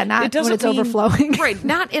 Yeah, not It doesn't when it's overflowing. Right,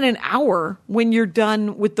 not in an hour when you're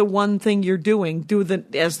done with the one thing you're doing. Do the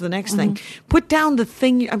next thing. Put down the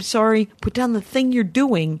thing. Put down the thing you're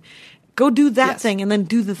doing. Go do that Yes. thing and then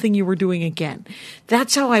do the thing you were doing again.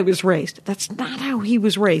 That's how I was raised. That's not how he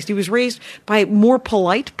was raised. He was raised by more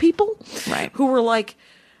polite people Right. who were like,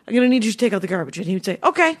 I'm going to need you to take out the garbage. And he would say,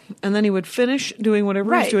 okay. And then he would finish doing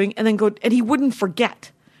whatever he was Right. doing and then go, and he wouldn't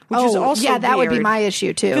forget, which is also yeah, that would be weird. my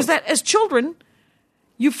issue too. Because that, as children,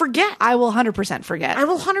 you forget. I will 100% forget. I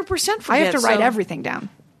will 100% forget. I have to write So everything down.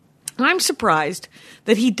 I'm surprised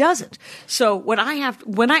that he doesn't. So when I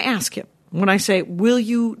ask him, when I say, will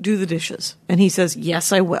you do the dishes? And he says,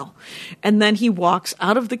 yes, I will. And then he walks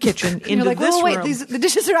out of the kitchen And into you're like, this wait, room. the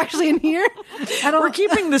dishes are actually in here? I don't, We're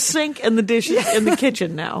keeping the sink and the dishes in the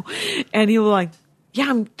kitchen now. And he'll be like,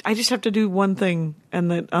 yeah, I just have to do one thing on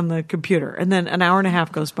the computer. And then an hour and a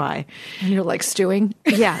half goes by. and you're like stewing.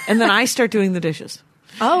 Yeah. And then I start doing the dishes.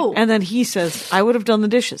 Oh. And then he says, I would have done the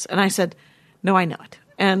dishes. And I said, no, I know it.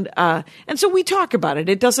 And so we talk about it.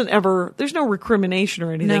 It doesn't ever, there's no recrimination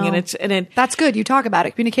or anything. No. And it, That's good. You talk about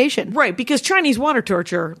it. Communication. right. Because Chinese water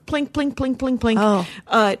torture, plink, plink, plink, plink, plink,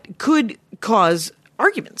 Oh. could cause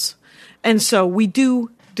arguments. And so we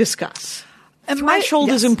do discuss. And Threshold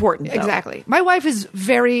is yes, important, though. Exactly. My wife is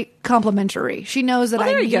very complimentary. She knows that Well,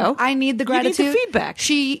 there you go. I need the You need the gratitude. feedback.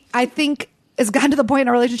 She, I think, has gotten to the point in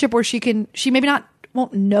our relationship where she maybe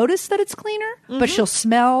won't notice that it's cleaner, but she'll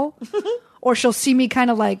smell. Or she'll see me kind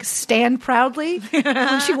of like stand proudly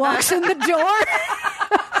when she walks in the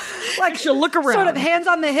door. Like She'll look around. Sort of hands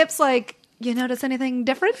on the hips like, you notice anything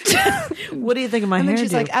different? What do you think of my And hair? then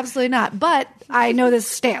she's like, absolutely not. But I know this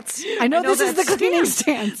stance. I know this is that the cleaning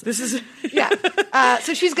stance. This is Yeah.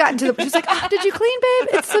 So she's gotten to she's like, oh, did you clean, babe?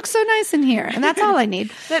 It looks so nice in here. And that's all I need.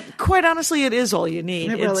 that. Quite honestly, it is all you need.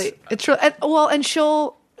 It's true. Well, and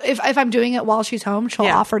she'll, if I'm doing it while she's home, she'll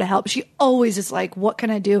Yeah. offer to help. She always is like, what can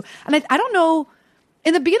I do? And I don't know.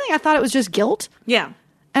 In the beginning, I thought it was just guilt. Yeah.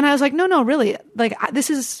 And I was like, no, really. Like,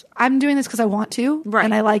 I'm doing this because I want to. Right.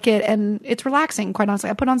 And I like it. And it's relaxing, quite honestly.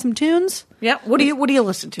 I put on some tunes. Yeah. What do you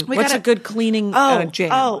listen to? What's gotta- a good cleaning jam?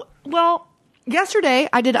 Oh, well, yesterday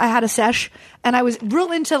I had a sesh and I was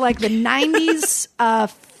real into like the 90s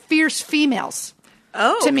fierce females.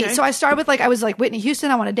 to me. okay. So I started with I was like Whitney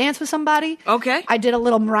Houston. I want to dance with somebody. Okay. I did a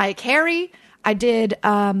little Mariah Carey. I did.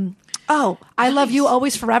 I Love You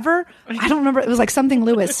Always Forever. I don't remember. It was like something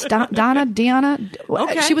Lewis. Deanna.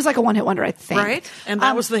 Okay. She was like a one-hit wonder, I think. Right. And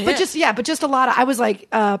that was the hit. But just a lot of, I was like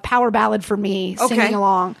power ballad for me, singing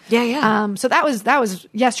along. Yeah. So that was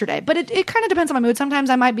yesterday. But it kind of depends on my mood. Sometimes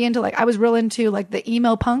I might be into I was real into the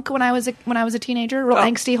emo punk when I was a teenager, real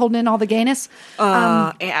angsty, holding in all the gayness.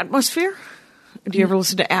 Atmosphere? Do you ever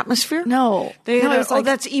listen to Atmosphere? No. It was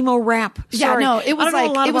that's emo rap. Sorry. Yeah, no, it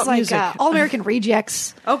was music. All American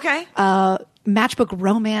Rejects. Okay. Matchbook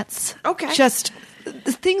Romance. Okay. Just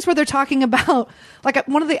the things where they're talking about,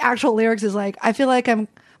 one of the actual lyrics is I feel like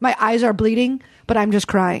my eyes are bleeding, but I'm just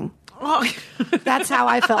crying. Oh. That's how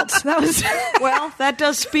I felt. That was well, that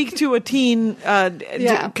does speak to a teen kind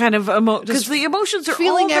of because the emotions are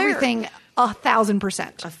feeling all there. everything 1,000%.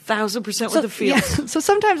 1,000% with the feels. Yeah, so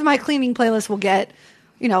sometimes my cleaning playlist will get,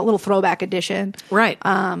 a little throwback edition. Right.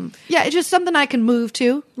 It's just something I can move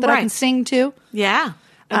to, that I can sing to. Yeah.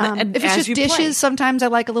 And if it's just dishes, play. Sometimes I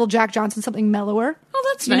like a little Jack Johnson, something mellower. Oh,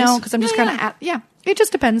 that's nice. Because I'm just kind of it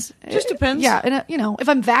just depends. Just depends. Yeah, and if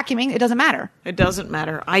I'm vacuuming, it doesn't matter. It doesn't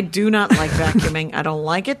matter. I do not like vacuuming. I don't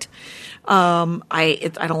like it. I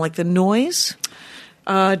don't like the noise.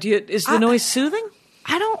 Is the noise soothing?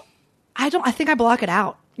 I don't. I think I block it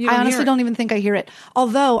out. I honestly hear it. don't even think I hear it.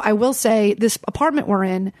 Although I will say, this apartment we're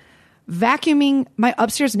in, vacuuming, my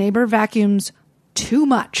upstairs neighbor vacuums too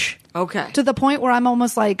much. Okay. To the point where I'm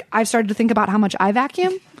almost I've started to think about how much I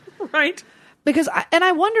vacuum. Right. Because,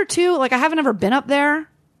 I wonder too, I haven't ever been up there,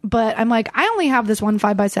 but I'm I only have this one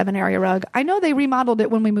 5x7 area rug. I know they remodeled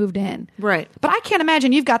it when we moved in. Right. But I can't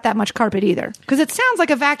imagine you've got that much carpet either. Because it sounds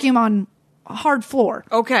like a vacuum on a hard floor.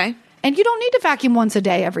 Okay. And you don't need to vacuum once a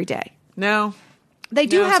day, every day. No. They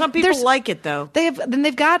do have. Some people like it though.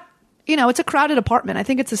 They've got, it's a crowded apartment. I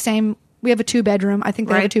think it's the same. We have a 2-bedroom. I think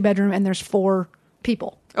they have a 2-bedroom and there's 4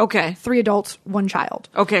 people. Okay. 3 adults, 1 child.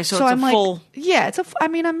 Okay, so it's I'm full. Yeah,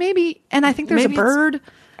 maybe, and I think there's a bird.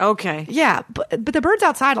 Okay. Yeah, but the bird's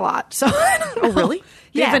outside a lot. So. Oh, really?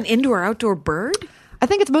 They have an indoor-outdoor bird? I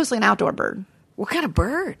think it's mostly an outdoor bird. What kind of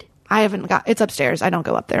bird? I haven't got. It's upstairs. I don't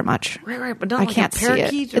go up there much. Right, but not I like can't a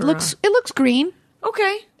parakeet. See it. It looks green.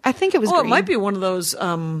 Okay. I think it was. Well, green. it might be one of those.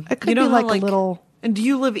 It could be a little. And do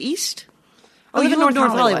you live east? I live in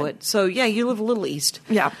North Hollywood. So yeah, you live a little east.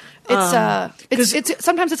 Yeah, it's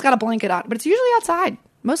sometimes it's got a blanket on, but it's usually outside,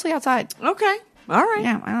 mostly outside. Okay, all right.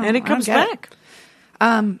 Yeah, and it comes back.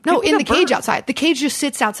 No, in the cage outside. The cage just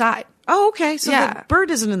sits outside. Oh, okay. So the bird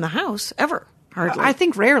isn't in the house ever. Hardly. I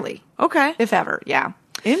think rarely. Okay, if ever. Yeah.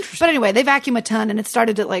 Interesting. But anyway, they vacuum a ton, and it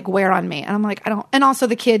started to wear on me, and I'm I don't. And also,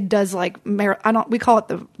 the kid does we call it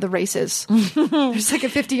the races. There's a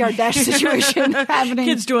 50-yard dash situation happening.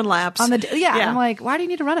 Kids doing laps on the yeah. I'm why do you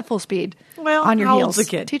need to run at full speed? Well, on your how heels. old's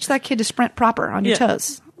the kid? Teach that kid to sprint proper on your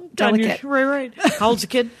toes. Delicate. Right. How old's the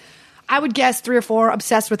kid? I would guess 3 or 4.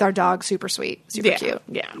 Obsessed with our dog. Super sweet. Super cute.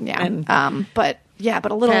 Yeah. And, but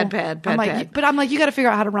a little bad. But I'm you got to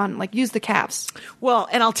figure out how to run. Use the calves. Well,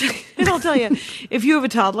 and I'll tell you, if you have a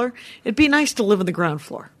toddler, it'd be nice to live on the ground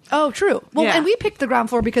floor. Oh, true. Well, and we picked the ground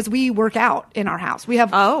floor because we work out in our house. We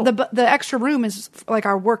have the extra room is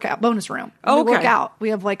our workout bonus room. Oh, we work out. We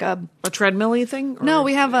have a treadmill-y thing. No,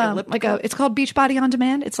 we have it's called Beachbody on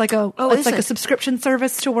Demand. It's a subscription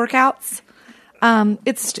service to workouts.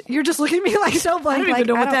 You're just looking at me so blank. I don't even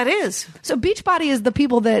know what that is. So Beachbody is the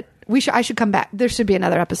people that I should come back. There should be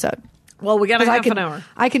another episode. Well, we got half an hour.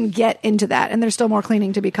 I can get into that, and there's still more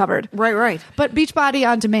cleaning to be covered. Right. But Beachbody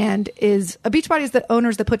on Demand is the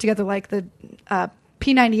owners that put together the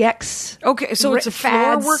P90X. Okay, so it's a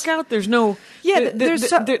floor workout. There's no. Yeah,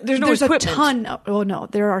 there's no equipment. A ton. Oh no,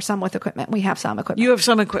 there are some with equipment. We have some equipment. You have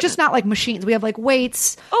some equipment, just not machines. We have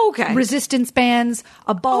weights. Okay. Resistance bands,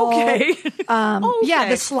 a ball. Okay. Yeah,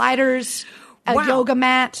 the sliders, a yoga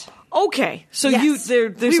mat. Okay, so yes.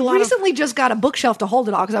 there's a lot. We recently just got a bookshelf to hold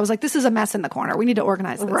it all because I was like, this is a mess in the corner. We need to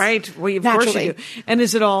organize this. Right. Well, of course you do. And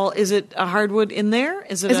is it a hardwood in there?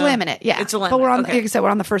 It's laminate. Yeah, it's a laminate. But like I said, we're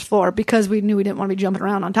on the first floor because we knew we didn't want to be jumping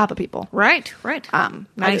around on top of people. Right.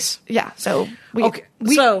 Nice. So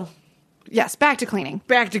yes, back to cleaning.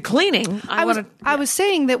 I was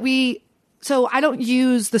saying that so I don't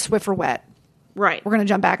use the Swiffer wet. Right. We're going to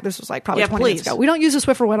jump back. This was probably 20 minutes ago. We don't use the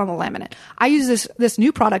Swiffer wet on the laminate. I use this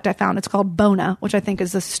new product I found. It's called Bona, which I think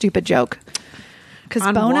is a stupid joke. Because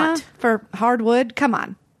Bona for hardwood, come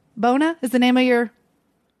on. Bona is the name of your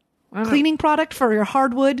cleaning product for your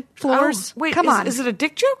hardwood floors. Wait, come on. Is it a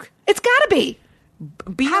dick joke? It's got to be.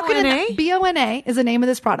 B-O-N-A? B-O-N-A is the name of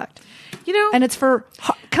this product. and it's for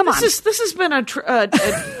come on. This has been a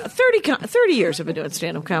 30 years I've been doing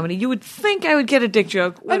stand-up comedy. You would think I would get a dick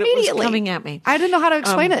joke when immediately it was coming at me. I didn't know how to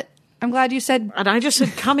explain it. I'm glad you said. And I just said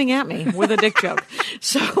coming at me with a dick joke.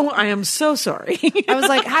 So I am so sorry. I was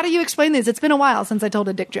like, how do you explain these? It's been a while since I told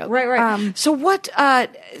a dick joke. Right. So what?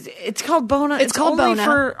 It's called Bona. It's called only Bona.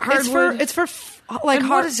 for hardwood. It's for like and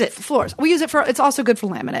hard. What is it? Floors. We use it for. It's also good for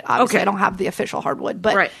laminate. Obviously, Okay. I don't have the official hardwood,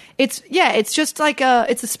 but Right. it's just like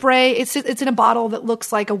it's a spray. It's in a bottle that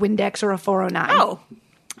looks like a Windex or a 409. Oh.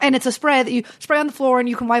 And it's a spray that you spray on the floor and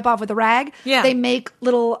you can wipe off with a rag. Yeah. They make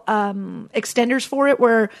little extenders for it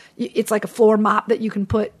where it's like a floor mop that you can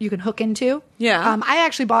hook into. Yeah. I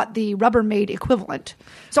actually bought the Rubbermaid equivalent.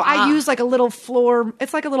 So I use like a little floor,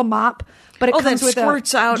 it's like a little mop, but it comes that with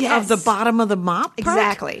squirts out Yes. of the bottom of the mop part?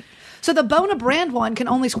 Exactly. So the Bona brand one can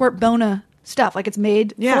only squirt Bona stuff, like it's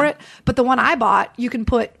made for it. But the one I bought, you can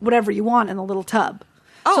put whatever you want in the little tub.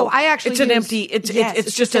 Oh, so I actually it's an use- empty. It's yes,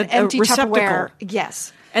 it's just an empty receptacle. Tupperware.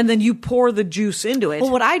 Yes. And then you pour the juice into it. Well,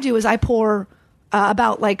 what I do is I pour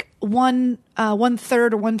about like 1/3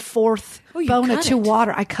 or 1/4 Oh, you Bona cut to it.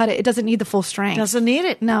 water. I cut it. It doesn't need the full strength. Doesn't need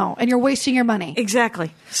it. No, and you're wasting your money.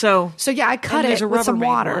 Exactly. So So yeah, I cut and there's it a with some Rubbermaid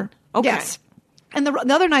water. one. Okay. Yes. And the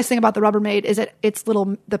other nice thing about the Rubbermaid is that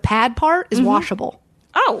the pad part is washable.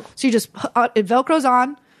 Oh. So you just it velcros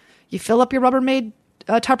on. You fill up your Rubbermaid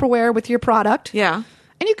Tupperware with your product. Yeah.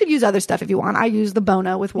 And you could use other stuff if you want. I use the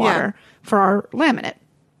Bona with water for our laminate.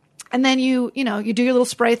 And then you do your little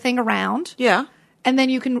spray thing around. Yeah. And then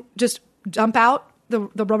you can just dump out the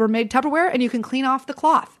Rubbermaid Tupperware and you can clean off the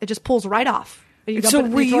cloth. It just pulls right off. You It's dump so it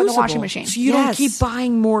and you throw it in the reusable. washing machine. So you don't keep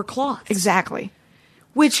buying more cloths. Exactly.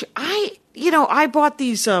 Which I bought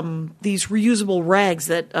these reusable rags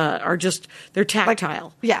that they're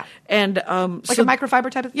tactile. yeah. And Like a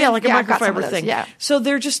microfiber type of thing? Yeah, like a I've got some of microfiber those, thing. yeah. So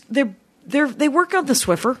they work on the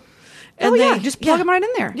Swiffer. And just plug them right in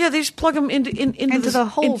there. Yeah, they just plug them into the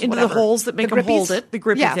holes, into the whatever. holes that make The them hold grippies? it, the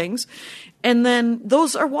grippy Yeah. things. And then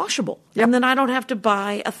those are washable. Yep. And then I don't have to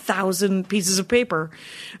buy 1,000 pieces of paper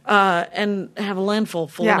and have a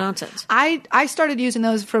landfill full of nonsense. I started using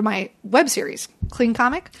those for my web series, Clean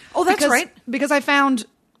Comic. Oh, that's right. Because I found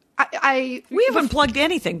We haven't plugged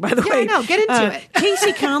anything, by the Yeah, way. I know. Get into it.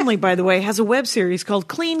 Kaycee Conlee, by the way, has a web series called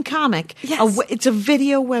Clean Comic. Yes. It's a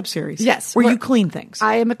video web series. Yes. Where you clean things.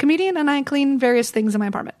 I am a comedian and I clean various things in my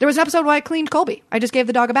apartment. There was an episode where I cleaned Colby. I just gave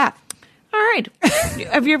the dog a bath. All right.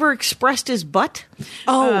 Have you ever expressed his butt?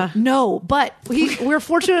 No, but we're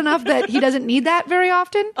fortunate enough that he doesn't need that very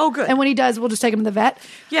often. Oh, good. And when he does, we'll just take him to the vet.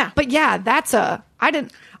 Yeah. But yeah, I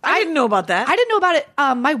didn't know about that. I didn't know about it.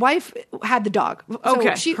 My wife had the dog. So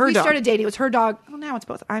Okay, we dog. started dating. It was her dog. Well, now it's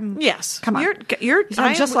both. Yes. Come on. You're You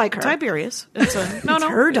sound just like her. Tiberius. It's It's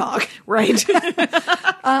her dog. Right.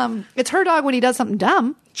 It's her dog when he does something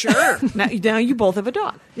dumb. Sure. Now you both have a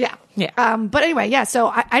dog. Yeah. Yeah. But anyway, yeah. So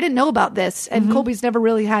I didn't know about this, and Colby's never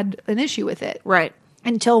really had an issue with it. Right.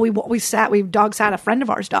 Until we dog sat a friend of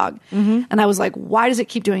ours dog, and I was like, why does it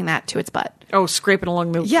keep doing that to its butt? Oh, scraping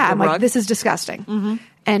along the Yeah, the I'm rug? like, this is disgusting.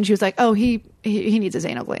 And she was like, oh, he needs his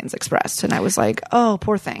anal glands expressed, and I was like, oh,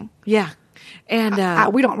 poor thing. Yeah. And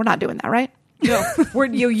We're not doing that, right? no,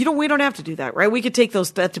 we don't have to do that, right? We could take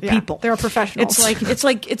that to Yeah, people. they're professionals. It's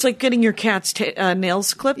like getting your cat's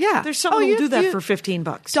nails clipped. Yeah. There's someone who'll do that for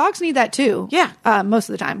 $15. Dogs need that too. Yeah. Most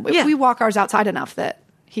of the time. Yeah. We walk ours outside enough that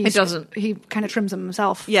he kind of trims them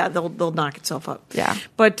himself. Yeah, they'll knock itself up. Yeah.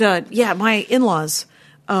 But my in-laws,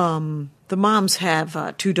 the moms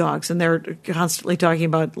have 2 dogs, and they're constantly talking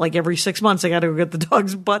about like every 6 months I got to go get the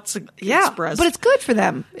dog's butts expressed. But it's good for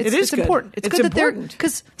them. It's It's good. important. It's It's good that important.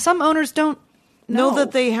 because some owners don't know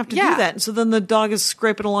that they have to do that, and so then the dog is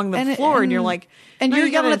scraping along the floor, and you're like, and no, you're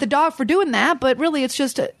you yelling gotta- at the dog for doing that, but really it's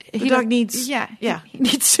just the dog needs- yeah. yeah. He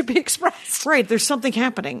needs to be expressed. right. There's something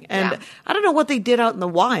happening, and Yeah. I don't know what they did out in the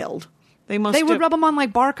wild. They Would rub them on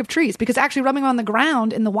like bark of trees because actually rubbing on the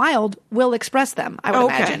ground in the wild will express them. I would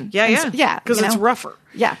imagine. Yeah, And yeah, so- yeah, because you it's know? rougher.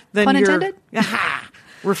 Yeah, Then pun you're- intended. Aha.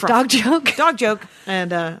 Rough. Dog joke. Dog joke.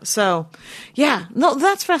 And so, yeah, no,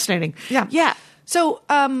 that's fascinating. Yeah. Yeah. So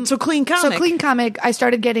Clean Comic. So Clean Comic, I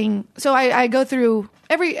started getting. So I go through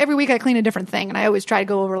every week. I clean a different thing, and I always try to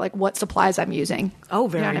go over like what supplies I'm using. Oh,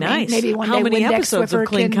 very You know what I mean? nice. Maybe one How day many Windex episodes of Swiffer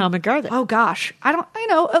Clean can- Comic are there? Oh gosh, I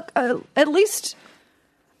don't. At least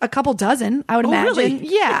a couple dozen. I would imagine. really?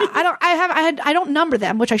 Yeah. I don't number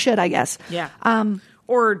them, which I should, I guess. Yeah.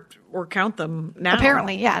 Or count them now.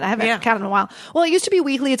 Apparently, yeah. I haven't counted in a while. Well, it used to be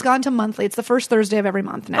weekly. It's gone to monthly. It's the first Thursday of every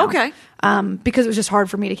month now. Okay. Because it was just hard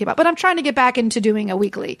for me to keep up. But I'm trying to get back into doing a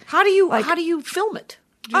weekly. How do you film it?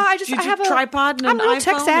 I you have a tripod and I'm an a little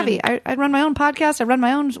tech iPhone savvy. I run my own podcast. I run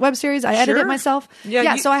my own web series. I edit Sure. it myself.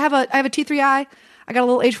 Yeah, So I have a T3i. I got a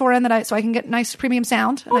little H4n so I can get nice premium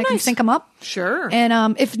sound and I can nice. sync them up. Sure.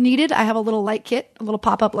 And if needed, I have a little light kit, a little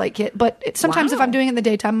pop-up light kit. But sometimes if Wow. I'm doing it in the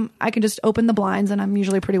daytime, I can just open the blinds and I'm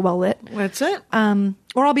usually pretty well lit. That's it.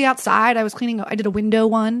 Or I'll be outside. I did a window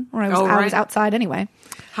one where I was right. outside anyway.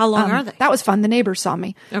 How long are they? That was fun. The neighbors saw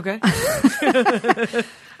me. Okay.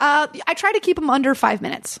 I try to keep them under 5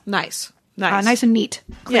 minutes. Nice. Nice and neat,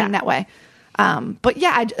 clean Yeah. that way. But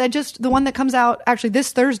yeah, I just the one that comes out actually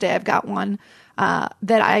this Thursday. I've got one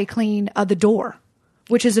that I clean the door,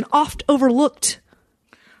 which is an oft overlooked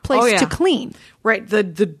place to clean. Right. The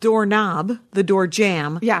doorknob, the door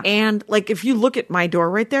jamb. Yeah. And like if you look at my door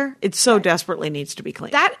right there, it so desperately needs to be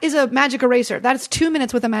cleaned. That is a magic eraser. That is 2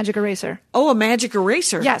 minutes with a magic eraser. Oh, a magic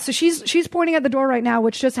eraser. Yeah, so she's pointing at the door right now,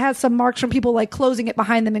 which just has some marks from people like closing it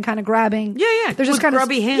behind them and kind of grabbing. Yeah. There's just With kind of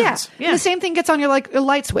grubby hands. Yeah. Yeah. And the same thing gets on your like a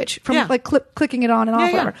light switch from like clicking it on and off.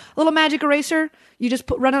 Yeah. Whatever. A little magic eraser. You just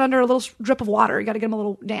run it under a little drip of water. You got to get them a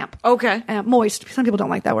little damp. Okay. Moist. Some people don't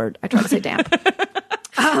like that word. I try to say damp.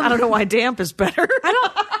 I don't know why damp is better. I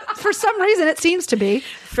don't. For some reason, it seems to be.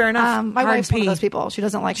 Fair enough. My Hard wife's one of P. those people. She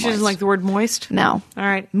doesn't like. She doesn't like the word moist? No. All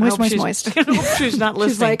right. Moist. I hope she's not listening.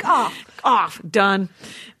 She's like, Off. Done.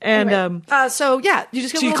 And Anyway, so yeah, you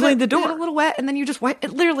just get so a you little clean bit, the door. get a little wet, and then you just wipe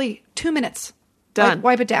it. Literally 2 minutes. Done.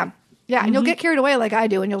 Wipe it down. Yeah, and you'll get carried away like I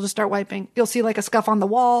do, and you'll just start wiping. You'll see like a scuff on the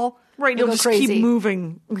wall. Right. You'll You'll go just crazy. keep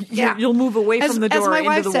moving. Yeah, You'll move away as, from the door as my into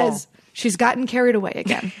wife the says, wall. she's gotten carried away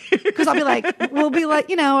again. Because we'll be like, we're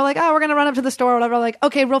like, oh, we're gonna run up to the store or whatever. Like,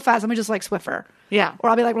 okay, real fast. Let me just like Swiffer. Yeah. Or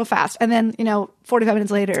I'll be like real fast, and then 45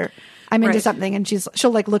 minutes later, I'm into Right. something, and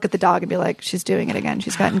she'll like look at the dog and be like, she's doing it again.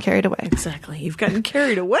 She's gotten carried away. Exactly. You've gotten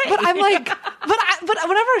carried away. But I'm like, but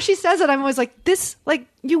whenever she says it, I'm always like,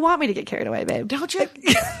 you want me to get carried away, babe? Don't you?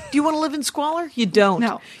 Do you want to live in squalor? You don't.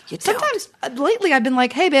 No. You don't. Sometimes lately I've been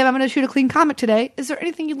like, hey, babe, I'm going to shoot a clean comic today. Is there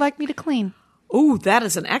anything you'd like me to clean? Ooh, that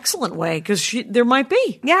is an excellent way because there might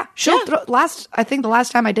be. Yeah. I think the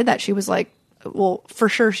last time I did that, she was like, well, for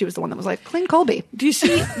sure she was the one that was like, clean Colby. Do you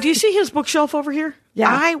see his bookshelf over here? Yeah.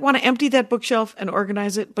 I want to empty that bookshelf and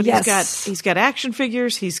organize it, but Yes. he's got action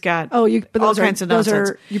figures. He's got But all those kinds of those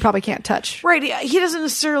nonsense. you probably can't touch. Right. He doesn't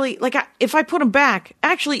necessarily if I put him back,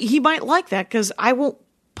 actually, he might like that because I won't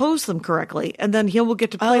pose them correctly, and then he will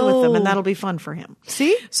get to play with them, and that'll be fun for him.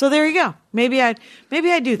 See? So there you go. Maybe I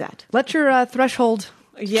do that. Let your threshold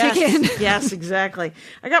Yes, kick in. yes, exactly.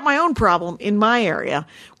 I got my own problem in my area,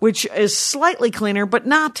 which is slightly cleaner, but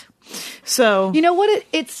not. So You know what?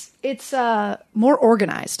 It's more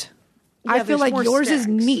organized. Yeah, I feel there's like more yours is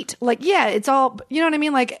stacks. neat. Like, yeah, it's all, you know what I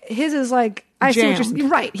mean? Like his is like, I see what you're Jammed. saying.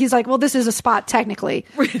 Right. He's like, well, this is a spot technically.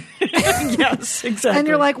 yes, exactly. And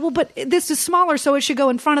you're like, well, but this is smaller, so it should go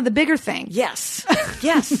in front of the bigger thing. yes,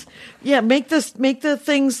 yeah. Make the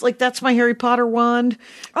things like that's my Harry Potter wand.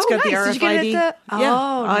 It's got the nice. RFID. Did you get it at the- yeah.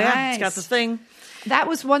 Oh, yeah. nice. It's got the thing. That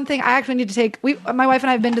was one thing I actually need to take. My wife and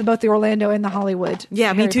I have been to both the Orlando and the Hollywood.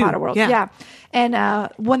 Yeah, me Harry too. Potter world. Yeah. And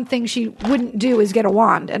one thing she wouldn't do is get a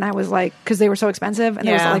wand, and I was like, because they were so expensive, and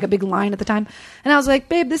there was Yeah. like a big line at the time, and I was like,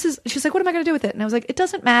 babe, she's like, what am I going to do with it? And I was like, it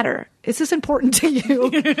doesn't matter. It's just important to you.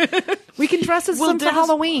 We can dress as some for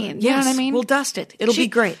Halloween. You know what I mean? We'll dust it. It'll be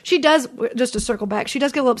great. She does, just to circle back, she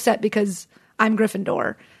does get a little upset because I'm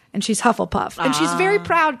Gryffindor. And she's Hufflepuff, and she's very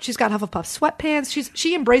proud. She's got Hufflepuff sweatpants.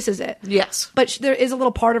 She embraces it. Yes. But there is a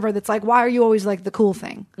little part of her that's like, why are you always like the cool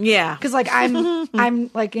thing? Yeah. Because like I'm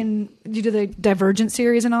like you do the Divergent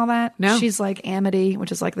series and all that. No. She's like Amity,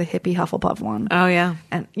 which is like the hippie Hufflepuff one. Oh yeah.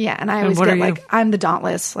 And I always what get are you? like I'm the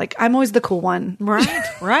Dauntless. Like I'm always the cool one.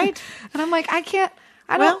 Right. And I'm like, I can't.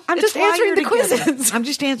 Well, I'm it's just why answering you're the together. quizzes. I'm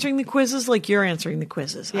just answering the quizzes like you're answering the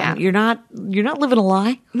quizzes. Yeah. You're not living a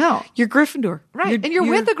lie. No. You're Gryffindor. Right. And you're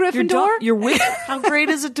with a Gryffindor? You're with. How great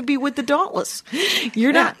is it to be with the Dauntless?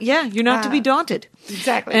 You're not. Yeah. You're not to be daunted.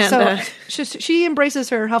 Exactly. And, so she embraces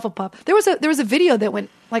her Hufflepuff. There was a video that went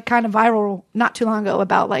like kind of viral not too long ago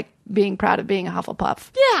about like being proud of being a Hufflepuff.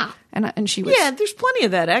 Yeah. And she was. Yeah, there's plenty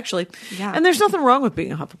of that actually. Yeah. And there's nothing wrong with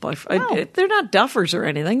being a Hufflepuff. No. They're not duffers or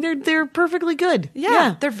anything. They're perfectly good.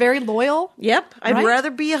 Yeah. They're very loyal. Yep, I'd Right? rather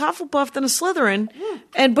be a Hufflepuff than a Slytherin.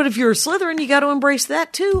 But if you're a Slytherin, you got to embrace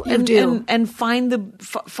that too, You do. and find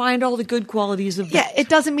all the good qualities of Yeah. that. It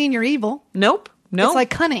doesn't mean you're evil. Nope. It's like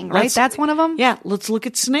cunning, right? That's one of them. Yeah, let's look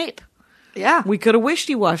at Snape. Yeah. We could have wished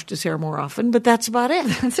he washed his hair more often, but that's about it.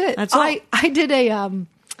 That's it. That's all. I did a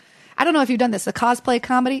I don't know if you've done this, a cosplay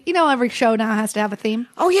comedy. You know, every show now has to have a theme.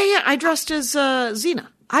 Oh yeah. I dressed as Xena.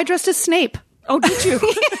 I dressed as Snape. Oh, did you?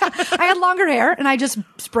 I had longer hair and I just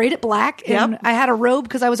sprayed it black. And Yep. I had a robe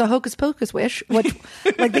because I was a Hocus Pocus wish, which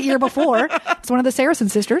like the year before. It's one of the Saracen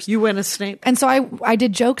sisters. You went as Snape. And so I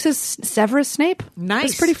did jokes as Severus Snape. Nice. It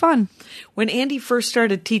was pretty fun. When Andy first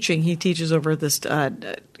started teaching, he teaches over at this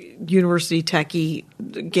University Techie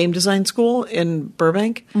game design school in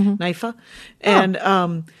Burbank, NIFA. And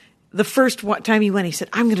the first time he went, he said,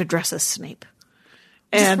 I'm going to dress as Snape.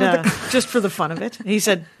 And just for the fun of it, he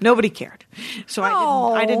said nobody cared, so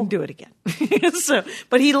I didn't do it again.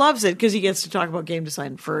 But he loves it because he gets to talk about game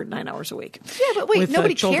design for 9 hours a week. Yeah, but wait, with,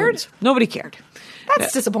 nobody children's. cared? Nobody cared.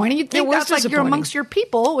 That's disappointing. You'd think was that's like you're disappointing. amongst your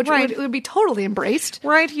people, which Right. would be totally embraced.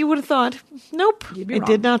 Right? You would have thought. Nope, You'd be it wrong.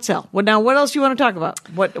 did not sell. Well, now what else do you want to talk about?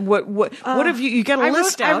 What have you? You got a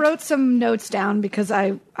list out. I wrote some notes down because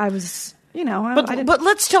I was, you know, I didn't. But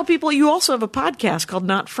let's tell people you also have a podcast called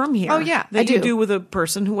Not From Here. Oh, yeah, that I you do. do with a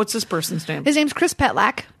person. What's this person's name? His name's Chris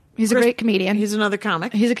Petlak. He's a great comedian. He's another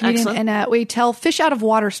comic. He's a comedian, Excellent. and we tell fish out of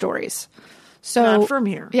water stories. So Not From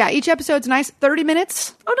Here. Yeah, each episode's nice, 30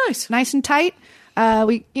 minutes. Oh, nice. Nice and tight.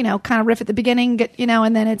 We, kind of riff at the beginning,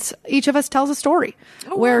 and then it's each of us tells a story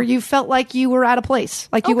where wow. you felt like you were out of place,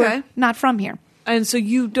 like you Okay. were not from here. And so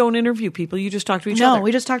you don't interview people; you just talk to each other. No,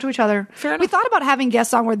 we just talk to each other. Fair We enough. thought about having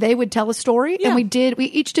guests on where they would tell a story, Yeah. and we did. We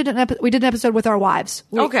each did we did an episode with our wives.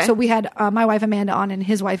 Okay. So we had my wife Amanda on and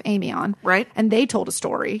his wife Amy on. Right. And they told a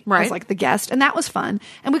story Right. as like the guest, and that was fun.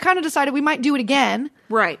 And we kind of decided we might do it again.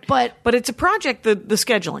 Right, But it's a project. The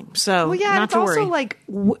scheduling. So well, yeah, not it's to also worry. like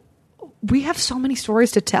we have so many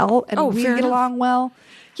stories to tell, and Oh, we fair get enough. along well.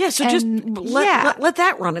 yeah. So just and- let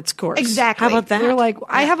that run its course. Exactly. How about that? We're like,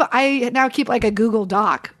 I now keep like a Google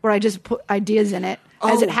Doc where I just put ideas in it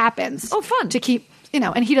as Oh. it happens. Oh, fun. To keep,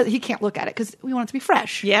 and he can't look at it because we want it to be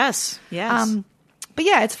fresh. yes. But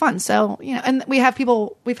yeah, it's fun. So, and we've had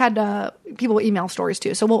people email stories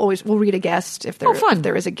too. So we'll read a guest if there, fun. if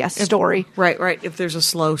there is a guest story. Right. If there's a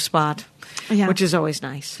slow spot, Yeah. which is always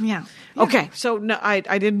nice. Yeah. Okay. So no, I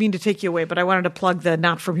didn't mean to take you away, but I wanted to plug the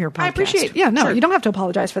Not From Here podcast. I appreciate. Yeah, no, Sure. you don't have to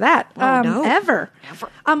apologize for that. no. Ever.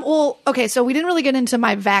 Well, okay. So we didn't really get into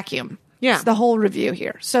my vacuum. Yeah. It's the whole review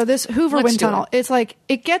here. So this Hoover Let's wind do tunnel, it. it's like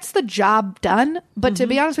it gets the job done. But to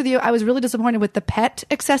be honest with you, I was really disappointed with the pet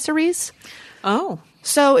accessories. Oh.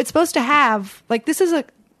 So it's supposed to have like this is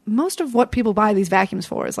most of what people buy these vacuums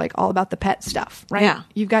for is like all about the pet stuff, right? Yeah.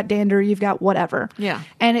 You've got dander, you've got whatever. Yeah.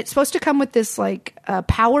 And it's supposed to come with this like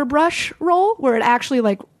power brush roll where it actually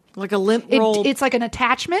like Like a lint roll. it's like an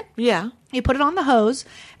attachment. Yeah. You put it on the hose,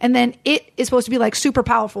 and then it is supposed to be like super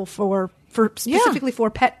powerful for specifically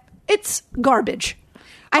for pet. It's garbage.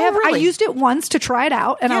 I really? used it once to try it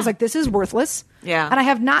out, and I Yeah. was like, "This is worthless." Yeah. And I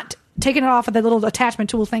have not taken it off of the little attachment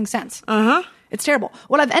tool thing since. It's terrible.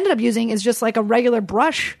 What I've ended up using is just like a regular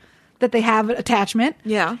brush that they have attachment.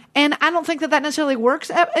 Yeah. And I don't think that necessarily works.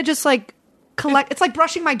 It just like it's like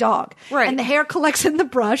brushing my dog. Right. And the hair collects in the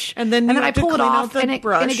brush, And then you I have to pull it clean out off, the and it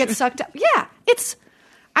brush. gets sucked up. Yeah.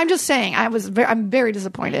 I'm just saying. I'm very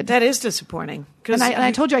disappointed. That is disappointing. And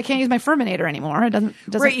I told you I can't use my Furminator anymore. It doesn't.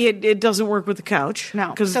 Right, it doesn't work with the couch. No.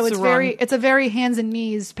 because So it's a very hands and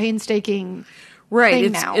knees painstaking. right. Thing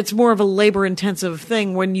It's now. it's more of a labor intensive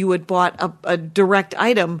thing when you had bought a direct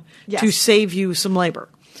item Yes. to save you some labor.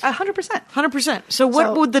 100%. 100%. So what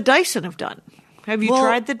So- would the Dyson have done? Have you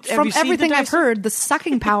tried the? Have From you seen everything the I've Dyson? heard, the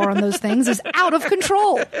sucking power on those things is out of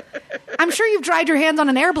control. I'm sure you've dried your hands on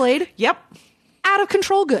an air blade. Yep. Out of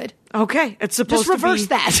control good. Okay, it's supposed Just reverse to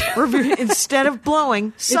be that. Instead of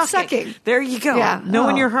blowing, sucking. sucking. There you go. Yeah.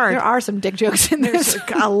 Knowing Oh, your heart. There are some dick jokes in There's this.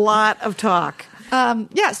 a lot of talk.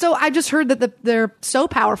 Yeah, so I just heard that they're so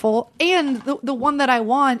powerful, and the one that I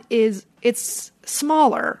want it's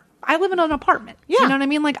smaller. I live in an apartment. Yeah. You know what I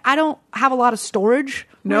mean? Like, I don't have a lot of storage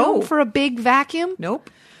No. room for a big vacuum. Nope.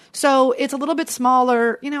 So it's a little bit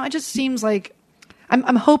smaller. It just seems like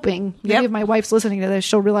I'm hoping maybe Yep. if my wife's listening to this,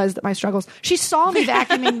 she'll realize that my struggles. She saw me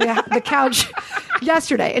vacuuming the couch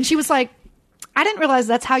yesterday, and she was like, "I didn't realize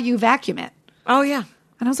that's how you vacuum it." Oh yeah.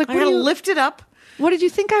 And I was like, I "What, gotta do you, lift it up. what did you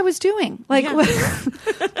think I was doing?" Like,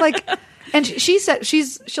 Yeah. like. And she said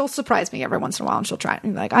she'll surprise me every once in a while, and she'll try it.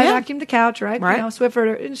 And like, I Yeah. vacuumed the couch, right? Right.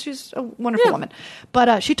 Swiffer, and she's a wonderful Yeah. woman.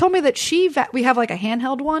 But she told me that we have like a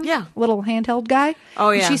handheld one, Yeah. little handheld guy.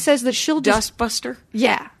 Oh, And yeah. she says that she'll just Dustbuster.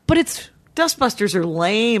 yeah, but it's Dustbusters are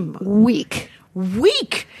lame. weak,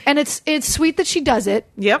 Weak. and it's sweet that she does it.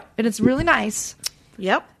 Yep. And it's really nice.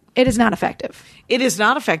 Yep. It is not effective. It is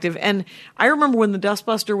not effective. And I remember when the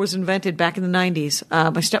Dustbuster was invented back in the 90s,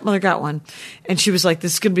 my stepmother got one, and she was like,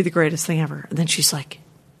 this is going to be the greatest thing ever. And then she's like,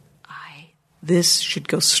 I this should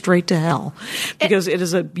go straight to hell because it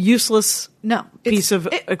is a useless piece of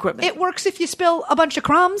equipment. It works if you spill a bunch of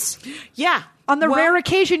crumbs. Yeah. On the rare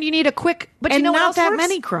occasion, you need a quick, but you know what else not that works?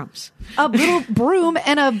 many crumbs. A little broom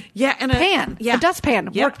and a pan, a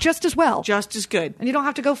dustpan work just as well. Just as good. And you don't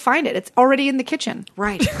have to go find it. It's already in the kitchen.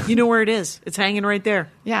 Right. You know where it is. It's hanging right there.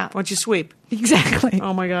 Yeah. Why don't you sweep? Exactly.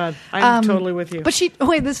 Oh, my God. I'm totally with you. But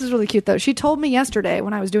this is really cute, though. She told me yesterday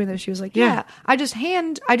when I was doing this, she was like, I do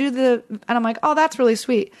and I'm like, oh, that's really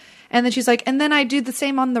sweet. And then she's like, and then I do the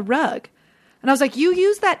same on the rug. And I was like, you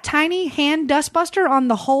use that tiny hand dustbuster on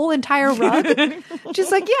the whole entire rug?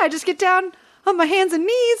 She's like, yeah, I just get down on my hands and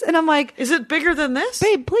knees. And I'm like, is it bigger than this?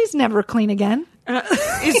 Babe, please never clean again.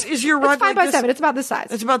 Is your rug it's 5 by 7. It's about this size.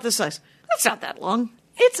 It's about this size. That's not that long.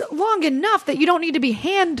 It's long enough that you don't need to be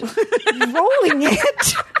hand rolling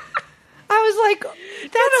it. I was like,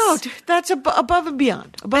 that's above and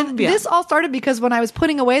beyond. This all started because when I was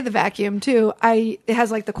putting away the vacuum too, it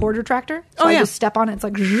has like the cord retractor. So I just step on it. It's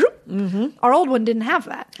like, Our old one didn't have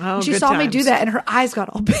that. Oh, and she saw me do that and her eyes got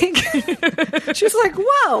all big. She was like,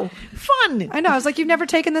 whoa, fun. I know. I was like, you've never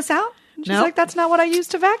taken this out? She's like, that's not what I use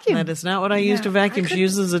to vacuum. That is not what I use to vacuum. She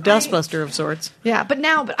uses a dustbuster of sorts. Yeah, but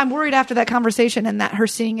I'm worried after that conversation and that her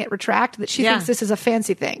seeing it retract that she thinks this is a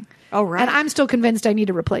fancy thing. Oh, right. And I'm still convinced I need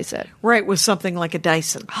to replace it. Right, with something like a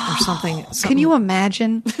Dyson or something. Can you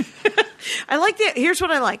imagine? I like that. Here's what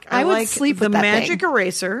I like. I would like sleep the with that magic thing.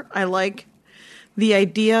 eraser. I like the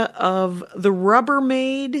idea of the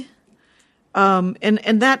Rubbermaid.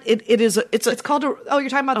 And that it's called you're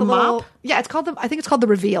talking about the mop? little, it's called I think it's called the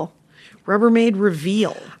Reveal. Rubbermaid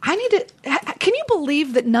Reveal. I need to. Can you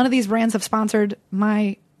believe that none of these brands have sponsored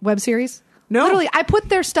my web series? No. Literally, I put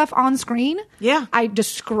their stuff on screen. Yeah. I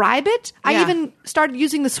describe it. I even started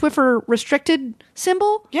using the Swiffer restricted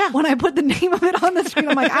symbol. Yeah. When I put the name of it on the screen,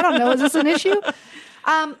 I'm like, I don't know, is this an issue?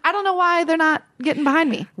 I don't know why they're not getting behind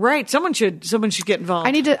me. Right. Someone should get involved.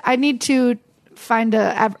 I need to find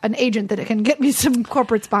an agent that can get me some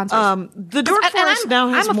corporate sponsors. The Dork Forest now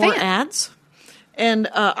has more ads. And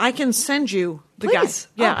I can send you the guy.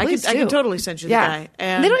 Yeah, I can totally send you the guy.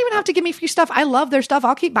 And they don't even have to give me free stuff. I love their stuff.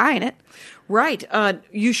 I'll keep buying it. Right.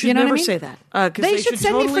 You should never say that. They should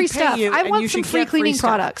send me free stuff. I want some free cleaning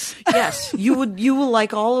products. Yes, you will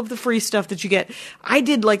like all of the free stuff that you get. I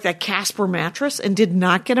did like that Casper mattress and did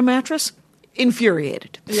not get a mattress.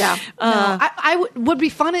 Infuriated. Yeah. I would be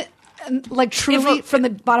fun. Like truly, from the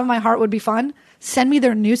bottom of my heart, would be fun. Send me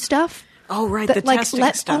their new stuff. Oh, right. The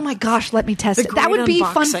testing stuff. Oh, my gosh. Let me test it. That would be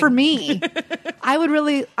fun for me. I would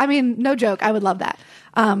really, no joke. I would love that.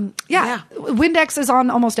 Windex is on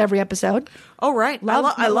almost every episode. Oh, right.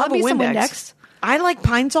 I love a me Windex. Some Windex. I like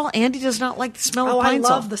Pine Sol. Andy does not like the smell of Pine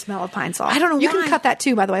Sol. I love the smell of Pine Sol. I don't know You why. can cut that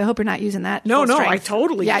too, by the way. I hope you're not using that. No, strength. I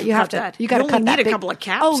totally you have to. that. You got to cut only that. need a couple of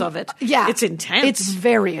caps of it. Yeah. It's intense. It's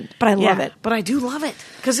very, but I love it. But I do love it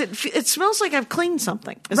because it smells like I've cleaned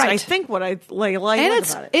something. Right. I think what I like and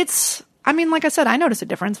about it. It's like I said, I notice a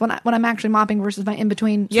difference when I'm actually mopping versus my in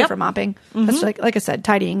between Swiffer mopping. That's like I said,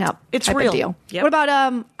 tidying up. It's type real. Of deal. Yep. What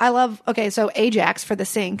about I love so Ajax for the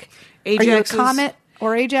sink. Ajax Are you a Comet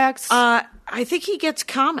or Ajax? I think he gets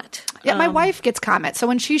Comet. Yeah, my wife gets Comet. So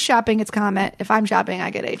when she's shopping, it's Comet. If I'm shopping, I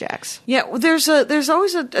get Ajax. Yeah, well, there's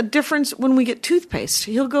always a difference when we get toothpaste.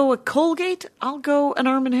 He'll go a Colgate. I'll go an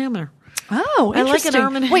Arm & Hammer. Oh, I like an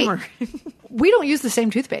Arm & Hammer. We don't use the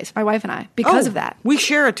same toothpaste, my wife and I, because of that. We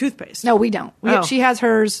share a toothpaste. No, we don't. She has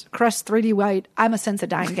hers Crest 3D White. I'm a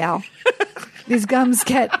Sensodyne gal. These gums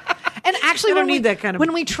get... And actually, when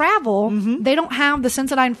we travel, they don't have the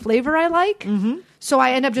Sensodyne flavor I like. Mm-hmm. So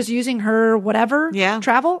I end up just using her whatever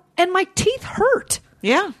travel, and my teeth hurt.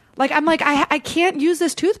 Yeah. I'm like, I can't use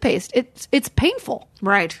this toothpaste. It's painful.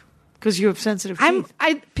 Right. Because you have sensitive teeth.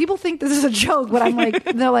 People think this is a joke, but I'm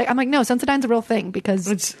like, no, Sensodyne's a real thing because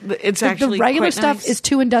it's actually the regular quite stuff nice. is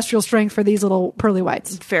too industrial strength for these little pearly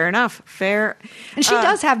whites. Fair enough. Fair. And she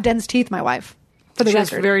does have dense teeth, my wife. For the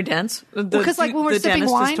record, very dense. Because when we're sipping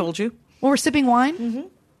wine, has told you. When we're sipping wine,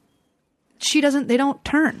 they don't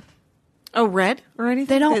turn. Oh, red or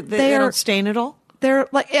anything? They don't stain at all? They're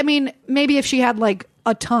maybe if she had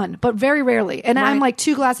a ton, but very rarely. And I'm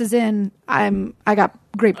 2 glasses in, I got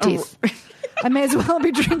grape teeth. I may as well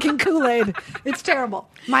be drinking Kool-Aid. It's terrible.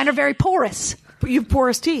 Mine are very porous. But you have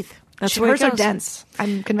porous teeth. That's where hers are dense.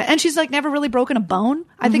 I'm convinced. And she's never really broken a bone.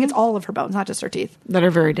 I think it's all of her bones, not just her teeth. That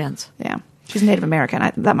are very dense. Yeah. She's Native American.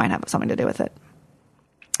 That might have something to do with it.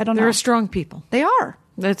 I don't know. They're strong people. They are.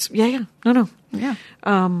 That's No. Yeah.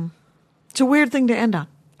 It's a weird thing to end on.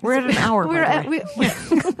 We're at an hour.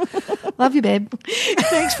 Love you, babe.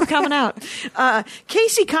 Thanks for coming out.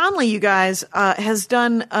 Kaycee Conlee, you guys, has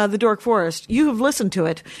done The Dork Forest. You have listened to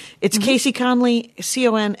it. It's Kaycee Conlee,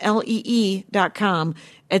 CONLEE.com.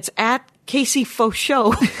 It's at Kaycee Faux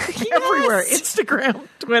Show everywhere. Instagram,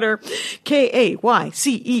 Twitter,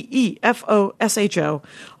 KAYCEEFOSHO.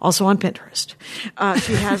 Also on Pinterest.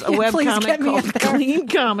 She has a webcomic called Clean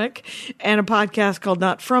Comic and a podcast called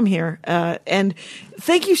Not From Here. And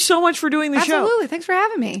thank you so much for doing the show. Absolutely. Thanks for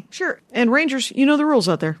having me. Sure. And Rangers, you know the rules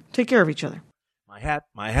out there. Take care of each other. My hat,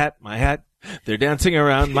 my hat, my hat. They're dancing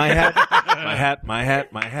around my hat. My hat, my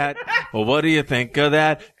hat, my hat. Well, what do you think of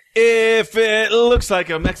that? If it looks like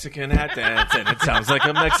a Mexican hat dance and it sounds like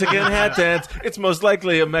a Mexican hat dance, it's most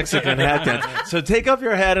likely a Mexican hat dance. So take off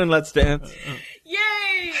your hat and let's dance.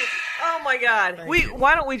 Yay! Oh my God.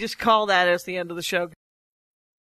 Why don't we just call that as the end of the show?